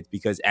big hits,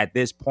 because at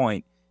this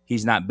point,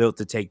 he's not built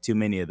to take too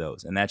many of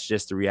those. And that's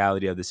just the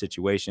reality of the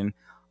situation.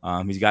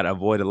 He's got to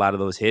avoid a lot of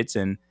those hits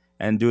and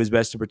do his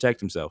best to protect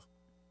himself.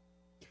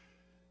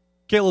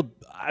 Caleb,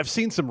 I've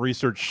seen some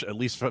research, at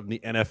least from the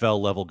NFL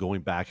level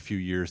going back a few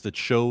years, that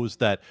shows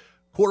that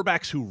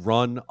quarterbacks who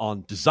run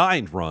on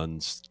designed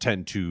runs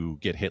tend to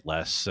get hit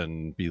less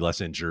and be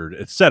less injured,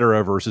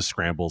 etc. versus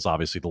scrambles.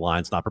 Obviously, the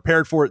line's not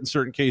prepared for it in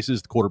certain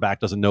cases. The quarterback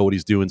doesn't know what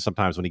he's doing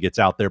sometimes when he gets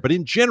out there. But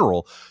in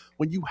general,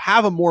 when you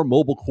have a more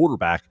mobile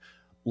quarterback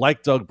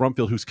like Doug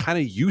Brumfield, who's kind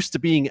of used to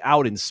being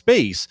out in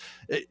space,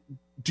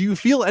 do you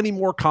feel any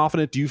more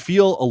confident? Do you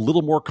feel a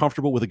little more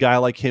comfortable with a guy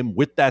like him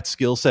with that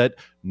skill set,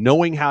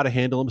 knowing how to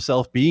handle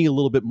himself, being a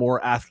little bit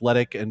more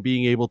athletic, and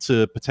being able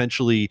to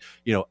potentially,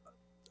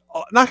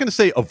 not going to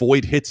say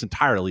avoid hits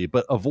entirely,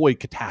 but avoid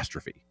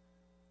catastrophe?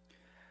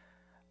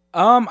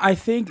 I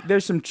think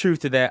there's some truth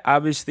to that.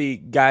 Obviously,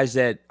 guys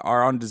that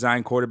are on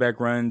design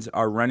quarterback runs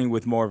are running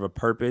with more of a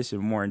purpose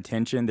and more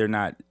intention. They're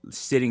not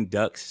sitting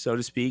ducks, so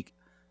to speak.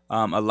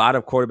 A lot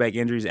of quarterback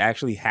injuries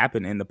actually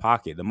happen in the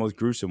pocket. The most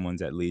gruesome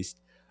ones, at least,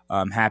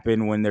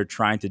 happen when they're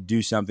trying to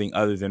do something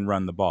other than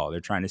run the ball. They're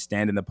trying to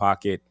stand in the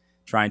pocket,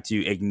 trying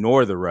to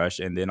ignore the rush,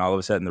 and then all of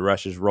a sudden the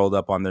rush is rolled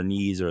up on their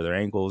knees or their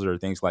ankles or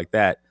things like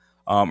that.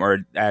 Or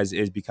as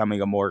is becoming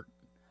a more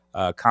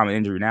common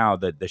injury now,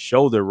 the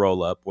shoulder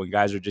roll up, when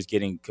guys are just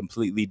getting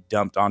completely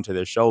dumped onto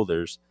their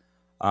shoulders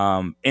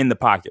in the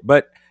pocket.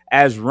 But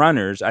as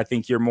runners, I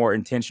think you're more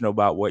intentional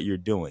about what you're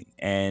doing,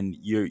 and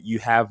you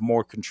have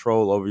more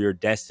control over your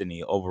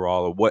destiny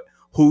overall, of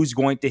who's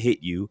going to hit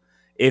you,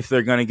 if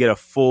they're going to get a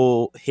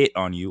full hit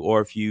on you,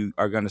 or if you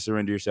are going to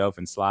surrender yourself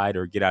and slide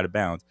or get out of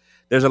bounds.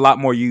 There's a lot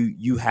more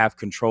you have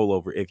control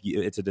over if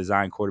it's a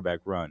design quarterback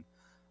run.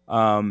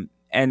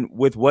 And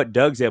with what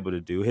Doug's able to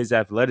do, his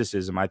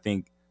athleticism, I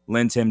think,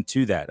 lends him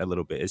to that a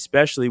little bit,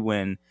 especially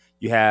when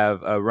you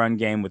have a run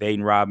game with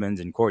Aiden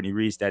Robbins and Courtney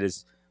Reese that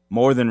is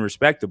more than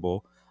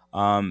respectable.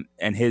 And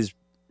his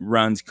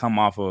runs come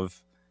off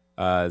of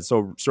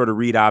sort of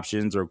read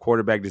options or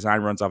quarterback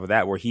design runs off of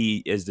that, where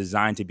he is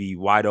designed to be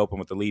wide open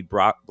with the lead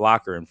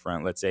blocker in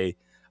front. Let's say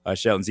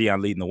Shelton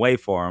Zion leading the way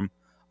for him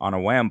on a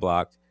wham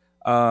block.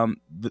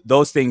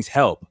 Those things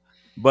help.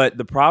 But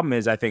the problem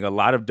is, I think a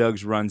lot of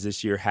Doug's runs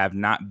this year have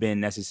not been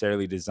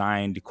necessarily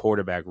designed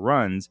quarterback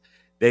runs.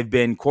 They've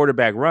been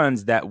quarterback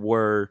runs that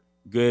were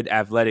good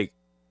athletic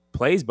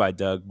plays by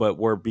Doug, but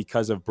were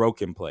because of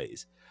broken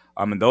plays.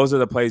 And those are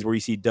the plays where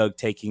you see Doug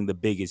taking the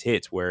biggest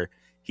hits, where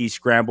he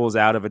scrambles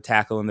out of a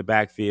tackle in the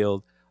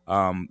backfield,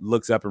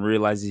 looks up and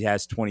realizes he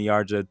has 20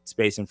 yards of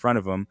space in front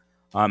of him,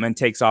 and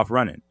takes off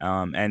running.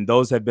 And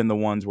those have been the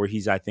ones where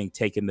he's, I think,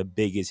 taken the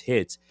biggest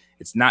hits.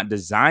 It's not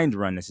designed to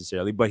run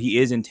necessarily, but he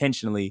is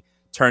intentionally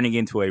turning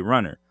into a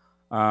runner.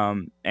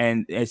 And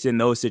it's in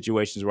those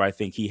situations where I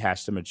think he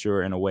has to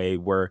mature in a way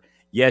where,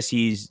 yes,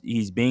 he's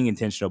being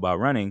intentional about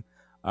running,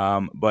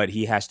 but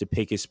he has to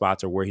pick his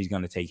spots, or where he's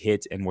going to take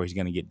hits and where he's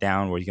going to get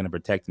down, where he's going to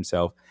protect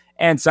himself.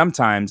 And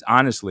sometimes,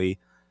 honestly,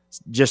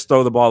 just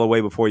throw the ball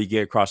away before you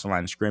get across the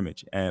line of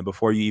scrimmage and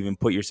before you even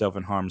put yourself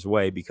in harm's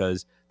way,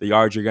 because the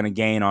yards you're going to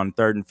gain on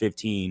 3rd and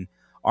 15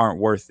 aren't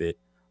worth it.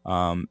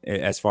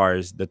 As far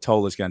as the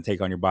toll it's going to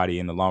take on your body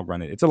in the long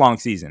run. It's a long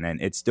season, and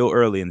it's still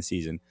early in the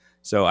season.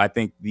 So I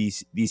think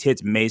these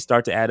hits may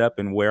start to add up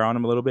and wear on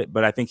him a little bit,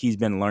 but I think he's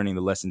been learning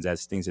the lessons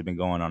as things have been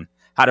going on,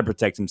 how to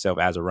protect himself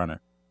as a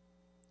runner.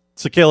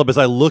 So, Caleb, as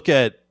I look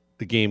at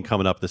the game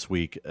coming up this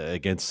week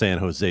against San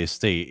Jose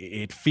State,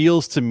 it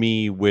feels to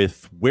me,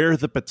 with where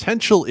the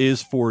potential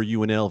is for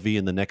UNLV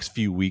in the next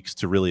few weeks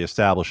to really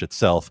establish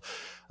itself,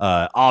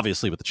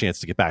 obviously with the chance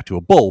to get back to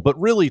a bowl, but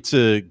really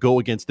to go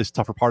against this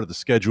tougher part of the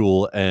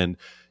schedule and,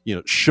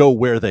 show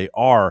where they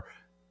are.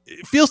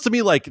 It feels to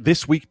me like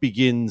this week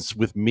begins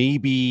with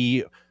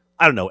maybe,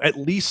 I don't know, at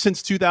least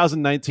since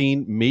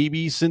 2019,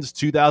 maybe since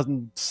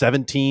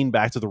 2017,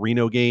 back to the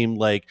Reno game.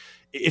 Like,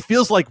 it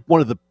feels like one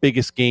of the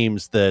biggest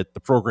games that the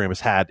program has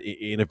had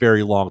in a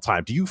very long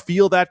time. Do you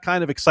feel that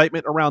kind of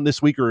excitement around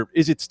this week, or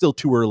is it still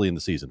too early in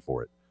the season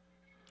for it?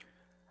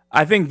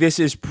 I think this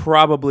is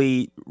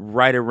probably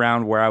right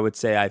around where I would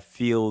say I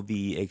feel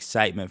the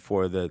excitement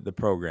for the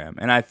program.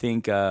 And I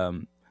think,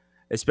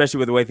 especially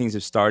with the way things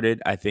have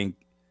started, I think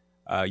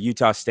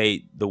Utah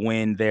State, the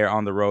win there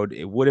on the road,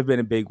 it would have been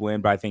a big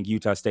win, but I think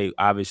Utah State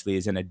obviously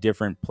is in a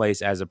different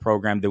place as a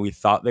program than we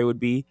thought they would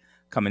be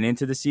coming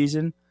into the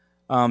season.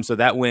 So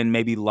that win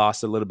maybe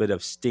lost a little bit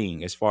of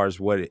sting as far as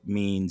what it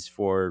means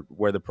for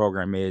where the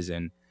program is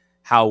and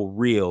how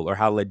real or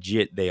how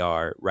legit they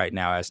are right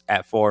now as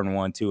at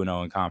 4-1,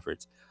 2-0 in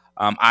conference.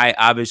 I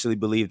obviously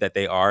believe that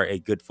they are a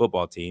good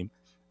football team,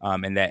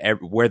 and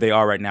that where they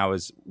are right now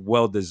is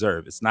well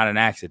deserved. It's not an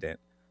accident.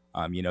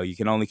 You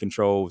can only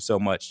control so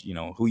much.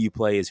 Who you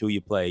play is who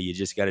you play. You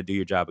just got to do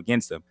your job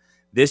against them.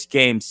 This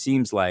game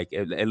seems like,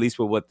 at least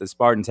with what the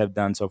Spartans have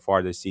done so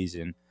far this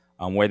season,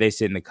 where they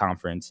sit in the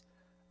conference,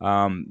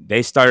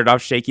 they started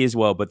off shaky as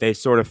well, but they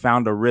sort of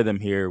found a rhythm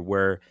here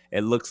where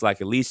it looks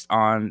like, at least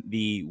on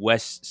the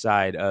west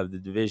side of the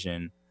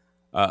division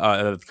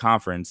of the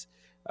conference,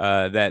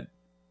 that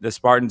the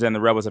Spartans and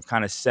the Rebels have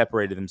kind of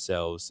separated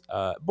themselves.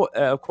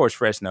 Of course,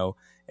 Fresno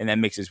in that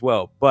mix as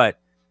well, but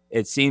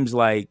it seems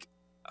like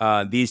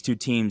these two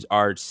teams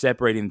are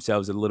separating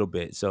themselves a little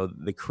bit. So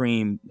the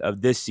cream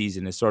of this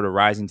season is sort of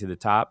rising to the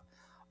top,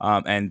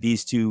 and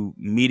these two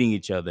meeting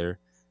each other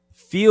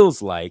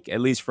feels like,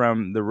 at least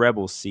from the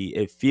Rebels seat,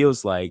 it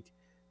feels like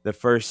the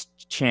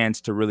first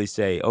chance to really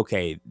say,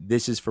 okay,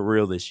 this is for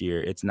real this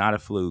year. It's not a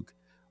fluke.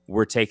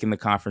 We're taking the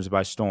conference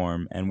by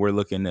storm, and we're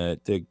looking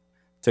to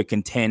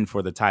contend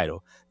for the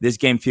title. This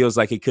game feels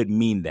like it could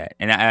mean that.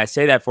 And I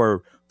say that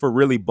for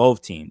really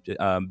both teams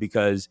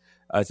because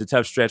it's a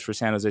tough stretch for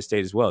San Jose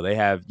State as well. They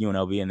have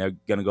UNLV, and they're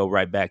going to go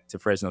right back to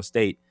Fresno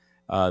State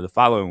the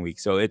following week.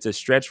 So it's a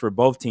stretch for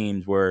both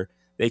teams where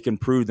they can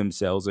prove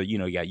themselves. You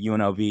got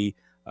UNLV,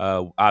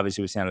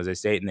 obviously with San Jose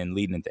State, and then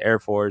leading into Air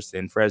Force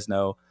and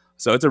Fresno.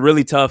 So it's a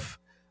really tough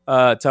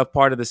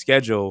part of the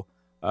schedule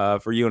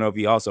for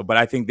UNLV also. But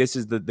I think this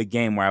is the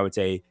game where I would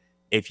say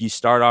if you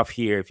start off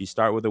here, if you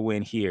start with a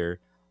win here,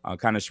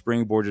 kind of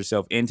springboard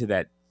yourself into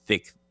that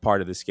thick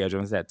part of the schedule,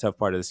 into that tough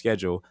part of the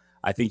schedule,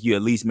 I think you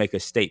at least make a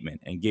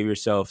statement and give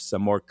yourself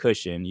some more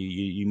cushion.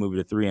 You move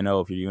to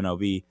 3-0 if you're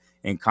UNLV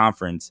in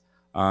conference.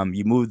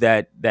 You move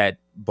that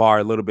bar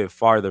a little bit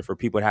farther for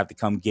people to have to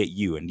come get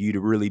you and you to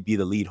really be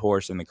the lead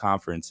horse in the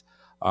conference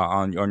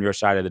on your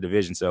side of the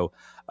division. So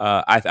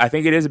I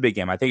think it is a big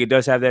game. I think it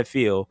does have that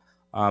feel,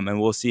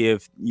 and we'll see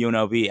if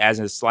UNLV, as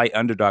a slight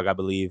underdog, I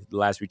believe, the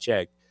last we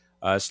checked,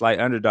 a slight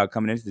underdog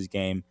coming into this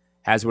game,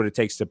 has what it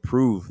takes to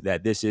prove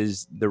that this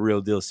is the real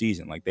deal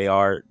season. Like, they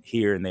are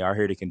here, and they are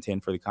here to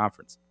contend for the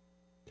conference.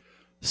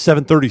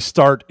 7:30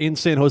 start in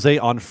San Jose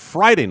on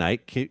Friday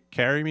night.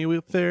 Carry me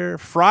with there.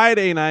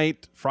 Friday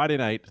night,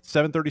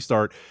 7:30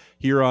 start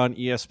here on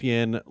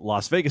ESPN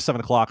Las Vegas,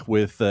 7 o'clock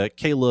with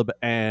Caleb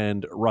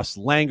and Russ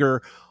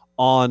Langer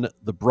on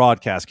the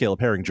broadcast. Caleb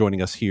Herring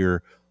joining us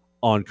here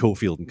on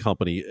Cofield and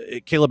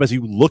Company. Caleb, as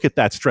you look at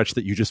that stretch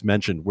that you just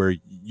mentioned, where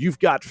you've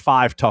got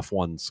 5 tough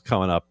ones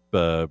coming up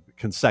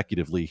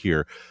consecutively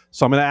here.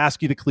 So I'm going to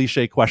ask you the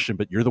cliche question,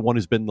 but you're the one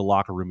who's been in the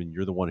locker room and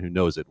you're the one who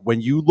knows it. When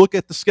you look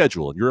at the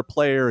schedule and you're a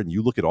player and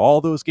you look at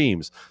all those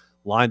games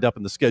lined up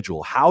in the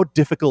schedule, how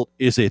difficult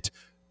is it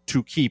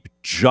to keep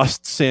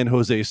just San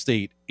Jose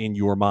State in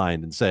your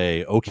mind and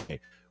say, okay,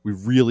 we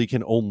really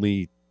can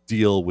only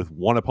deal with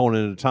one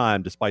opponent at a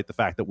time, despite the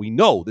fact that we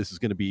know this is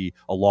going to be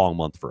a long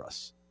month for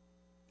us?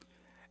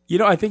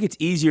 I think it's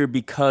easier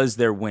because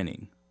they're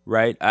winning,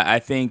 right? I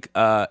think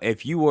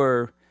if you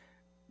were,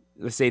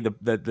 let's say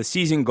the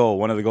season goal,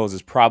 one of the goals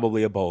is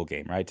probably a bowl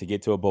game, right? To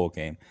get to a bowl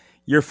game.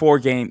 You're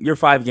 5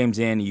 games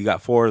in, you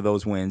got 4 of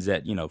those wins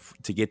that,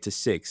 to get to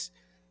 6.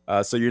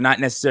 So you're not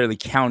necessarily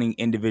counting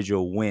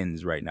individual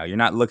wins right now. You're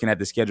not looking at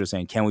the schedule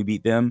saying, can we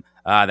beat them?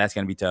 That's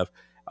going to be tough.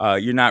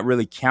 You're not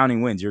really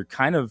counting wins. You're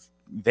kind of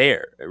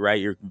there, right?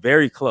 You're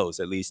very close,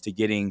 at least, to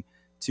getting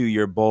to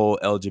your bowl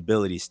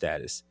eligibility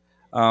status.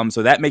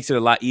 So that makes it a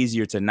lot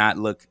easier to not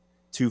look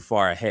too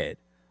far ahead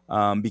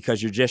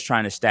because you're just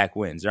trying to stack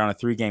wins. They're on a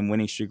 3-game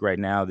winning streak right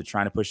now. They're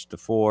trying to push it to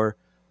 4.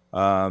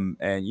 And,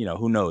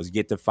 who knows,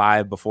 get to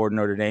 5 before the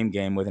Notre Dame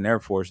game with an Air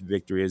Force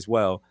victory as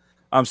well.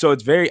 So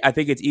I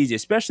think it's easy,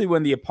 especially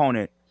when the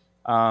opponent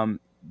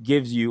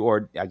gives you,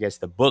 or I guess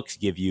the books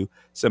give you,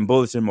 some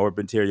bulletin board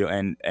material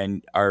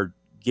and are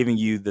giving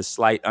you the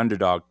slight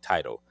underdog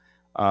title.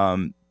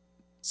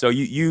 So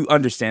you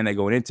understand that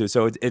going into it.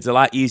 So it's a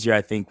lot easier,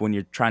 I think, when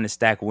you're trying to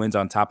stack wins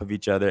on top of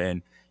each other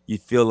and you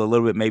feel a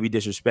little bit maybe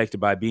disrespected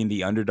by being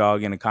the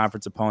underdog in a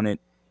conference opponent,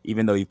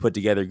 even though you've put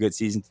together a good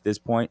season to this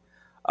point.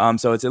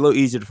 So it's a little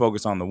easier to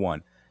focus on the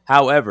one.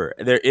 However,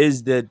 there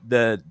is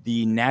the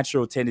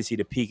natural tendency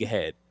to peek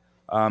ahead,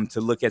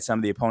 to look at some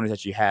of the opponents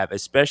that you have,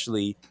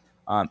 especially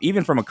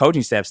even from a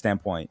coaching staff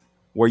standpoint,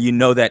 where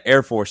that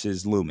Air Force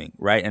is looming,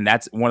 right? And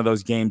that's one of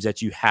those games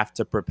that you have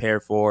to prepare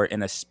for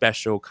in a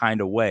special kind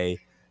of way,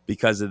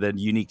 because of the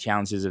unique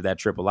challenges of that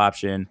triple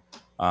option,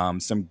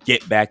 some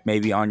get back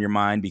maybe on your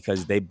mind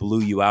because they blew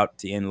you out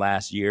to end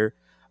last year.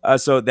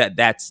 So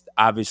that's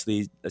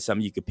obviously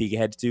something you could peek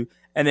ahead to.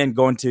 And then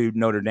going to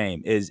Notre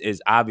Dame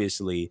is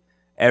obviously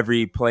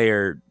every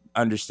player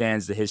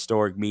understands the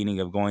historic meaning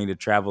of going to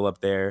travel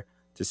up there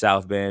to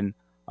South Bend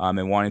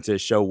and wanting to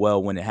show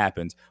well when it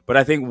happens. But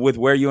I think with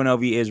where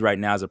UNLV is right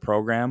now as a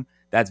program,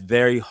 that's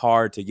very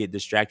hard to get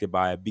distracted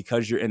by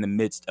because you're in the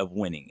midst of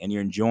winning and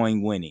you're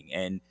enjoying winning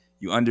and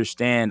you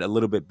understand a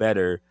little bit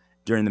better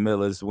during the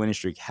middle of this winning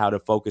streak how to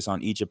focus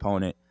on each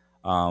opponent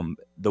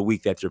the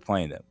week that you're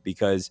playing them.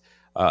 Because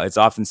it's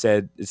often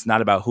said it's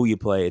not about who you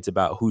play, it's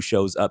about who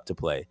shows up to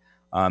play.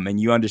 And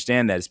you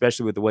understand that,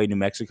 especially with the way New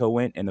Mexico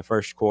went in the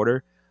first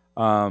quarter,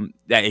 that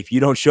if you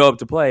don't show up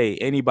to play,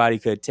 anybody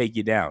could take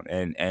you down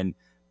and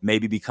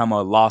maybe become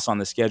a loss on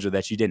the schedule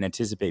that you didn't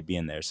anticipate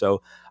being there.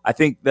 So I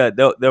think that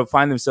they'll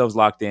find themselves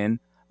locked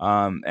in.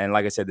 And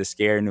like I said, the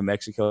scare in New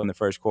Mexico in the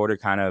first quarter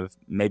kind of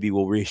maybe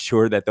will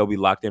reassure that they'll be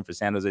locked in for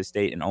San Jose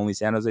State and only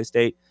San Jose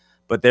State.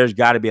 But there's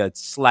got to be a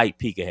slight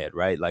peek ahead,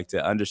 right? Like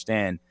to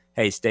understand,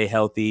 hey, stay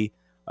healthy.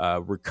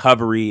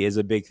 Recovery is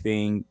a big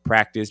thing.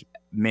 Practice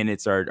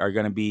minutes are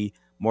going to be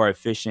more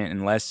efficient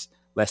and less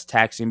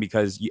taxing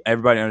because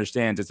everybody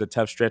understands it's a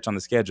tough stretch on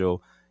the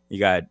schedule. You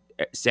got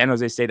San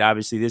Jose State,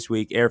 obviously, this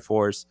week, Air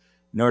Force,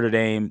 Notre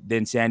Dame,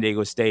 then San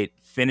Diego State,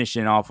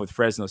 finishing off with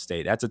Fresno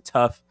State. That's a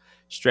tough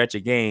stretch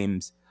of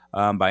games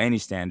by any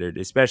standard,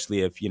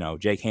 especially if,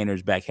 Jake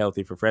Hayner's back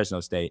healthy for Fresno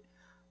State.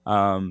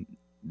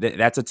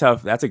 That's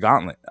a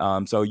gauntlet.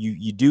 So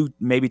you do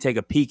maybe take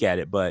a peek at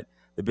it, but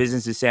the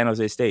business is San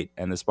Jose State,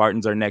 and the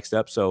Spartans are next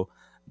up. So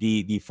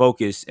the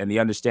focus and the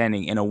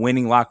understanding in a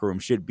winning locker room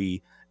should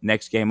be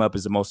next game up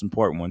is the most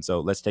important one. So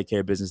let's take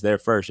care of business there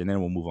first, and then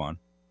we'll move on.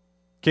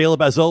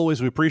 Caleb, as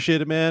always, we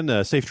appreciate it,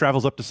 man. Safe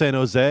travels up to San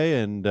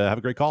Jose, and have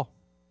a great call.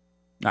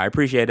 I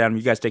appreciate it, Adam.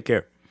 You guys take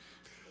care.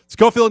 It's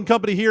Cofield and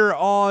Company here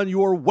on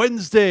your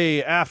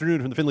Wednesday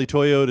afternoon from the Findlay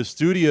Toyota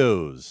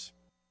Studios.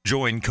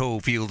 Join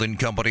Cofield and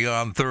Company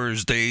on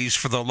Thursdays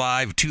for the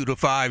live 2 to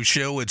 5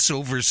 show at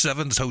Silver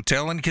Sevens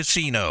Hotel and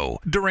Casino.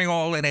 During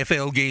all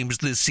NFL games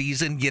this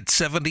season, get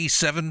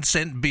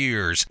 77-cent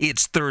beers.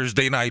 It's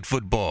Thursday Night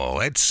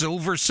Football at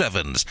Silver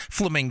Sevens,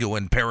 Flamingo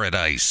in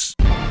Paradise.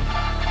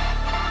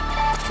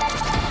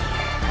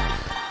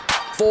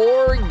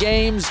 4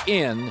 games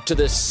in to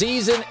the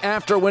season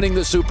after winning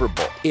the Super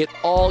Bowl, it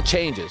all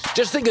changes.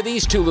 Just think of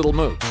these 2 little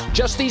moves.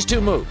 Just these 2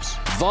 moves.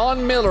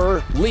 Von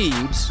Miller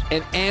leaves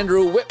and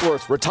Andrew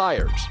Whitworth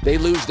retires. They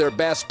lose their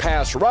best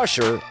pass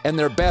rusher and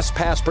their best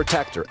pass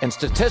protector. And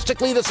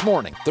statistically this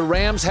morning, the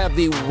Rams have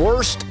the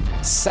worst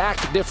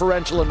sack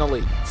differential in the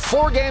league.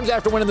 4 games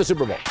after winning the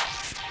Super Bowl.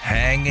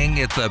 Hanging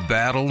at the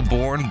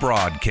Battle-Born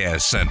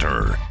Broadcast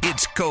Center,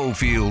 it's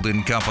Cofield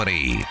and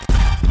Company.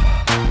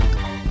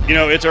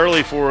 It's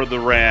early for the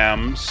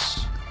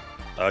Rams.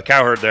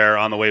 Cowherd there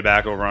on the way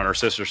back over on our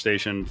sister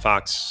station,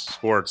 Fox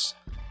Sports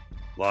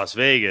Las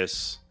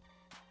Vegas.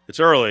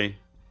 It's early.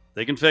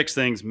 They can fix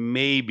things,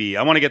 maybe.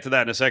 I want to get to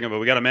that in a second, but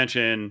we got to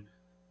mention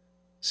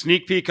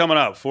sneak peek coming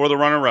up for the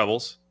Runnin'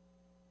 Rebels.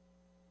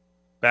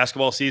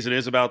 Basketball season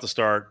is about to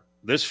start.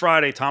 This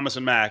Friday, Thomas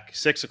and Mack,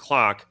 6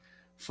 o'clock.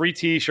 Free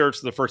T-shirts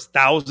to the first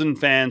 1,000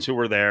 fans who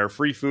were there.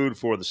 Free food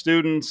for the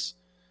students.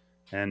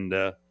 And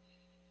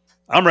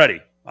I'm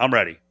ready.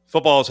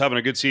 Football is having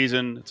a good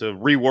season. It's a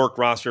reworked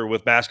roster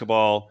with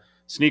basketball.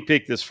 Sneak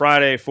peek this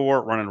Friday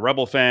for Runnin'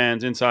 Rebel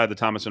fans inside the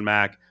Thomas and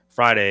Mack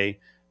Friday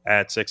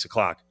at 6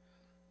 o'clock.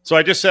 So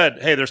I just said,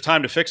 hey, there's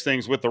time to fix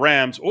things with the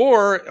Rams.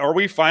 Or are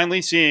we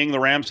finally seeing the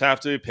Rams have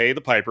to pay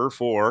the piper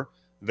for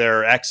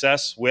their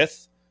excess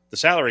with the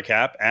salary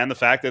cap and the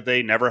fact that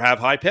they never have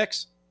high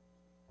picks?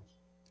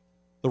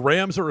 The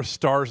Rams are a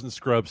stars and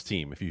scrubs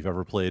team. If you've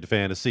ever played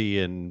fantasy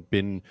and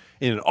been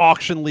in an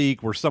auction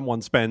league where someone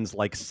spends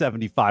like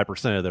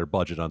 75% of their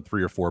budget on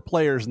 3 or 4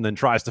 players and then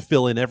tries to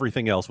fill in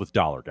everything else with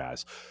dollar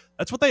guys.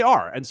 That's what they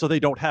are. And so they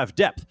don't have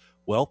depth.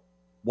 Well,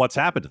 what's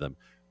happened to them?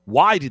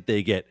 Why did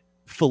they get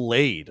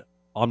filleted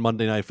on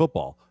Monday Night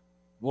Football?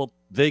 Well,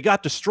 they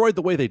got destroyed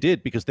the way they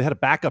did because they had a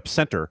backup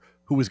center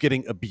who was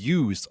getting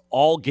abused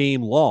all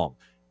game long.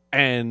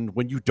 And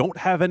when you don't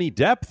have any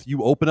depth,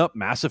 you open up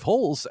massive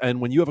holes.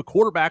 And when you have a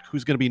quarterback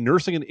who's going to be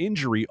nursing an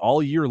injury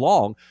all year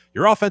long,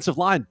 your offensive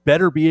line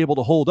better be able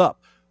to hold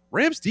up.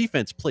 Rams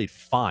defense played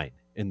fine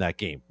in that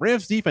game.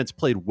 Rams defense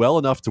played well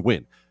enough to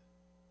win.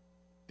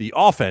 The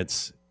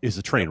offense is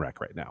a train wreck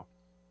right now.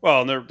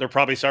 Well, and they're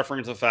probably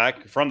suffering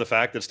from the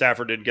fact that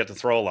Stafford didn't get to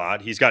throw a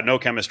lot. He's got no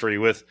chemistry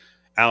with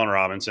Allen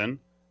Robinson.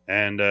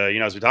 And,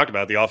 as we talked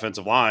about, the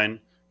offensive line,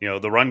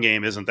 the run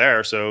game isn't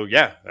there. So,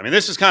 yeah, I mean,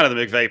 this is kind of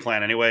the McVay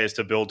plan anyway, is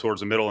to build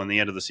towards the middle and the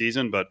end of the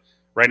season. But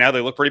right now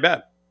they look pretty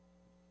bad.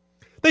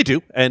 They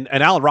do. And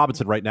Allen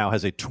Robinson right now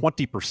has a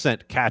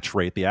 20% catch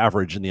rate. The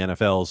average in the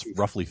NFL is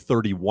roughly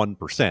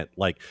 31%.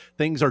 Like,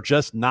 things are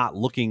just not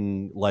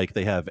looking like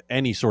they have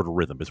any sort of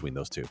rhythm between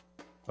those two.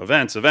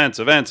 Events.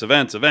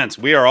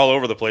 We are all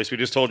over the place. We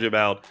just told you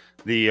about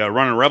the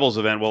Runnin' Rebels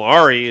event. Well,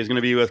 Ari is going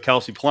to be with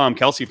Kelsey Plum.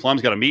 Kelsey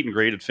Plum's got a meet and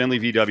greet at Findlay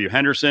VW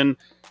Henderson.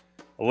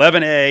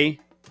 11A.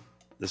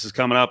 This is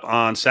coming up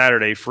on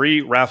Saturday.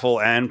 Free raffle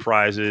and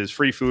prizes.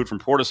 Free food from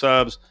Porta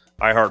Subs,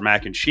 I Heart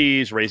Mac and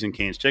Cheese, Raising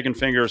Cane's Chicken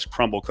Fingers,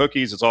 Crumble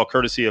Cookies. It's all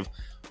courtesy of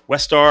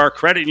Westar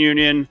Credit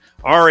Union.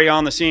 Ari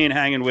on the scene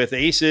hanging with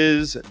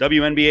Aces,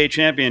 WNBA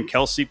champion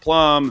Kelsey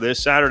Plum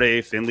this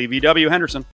Saturday, Findlay VW Henderson.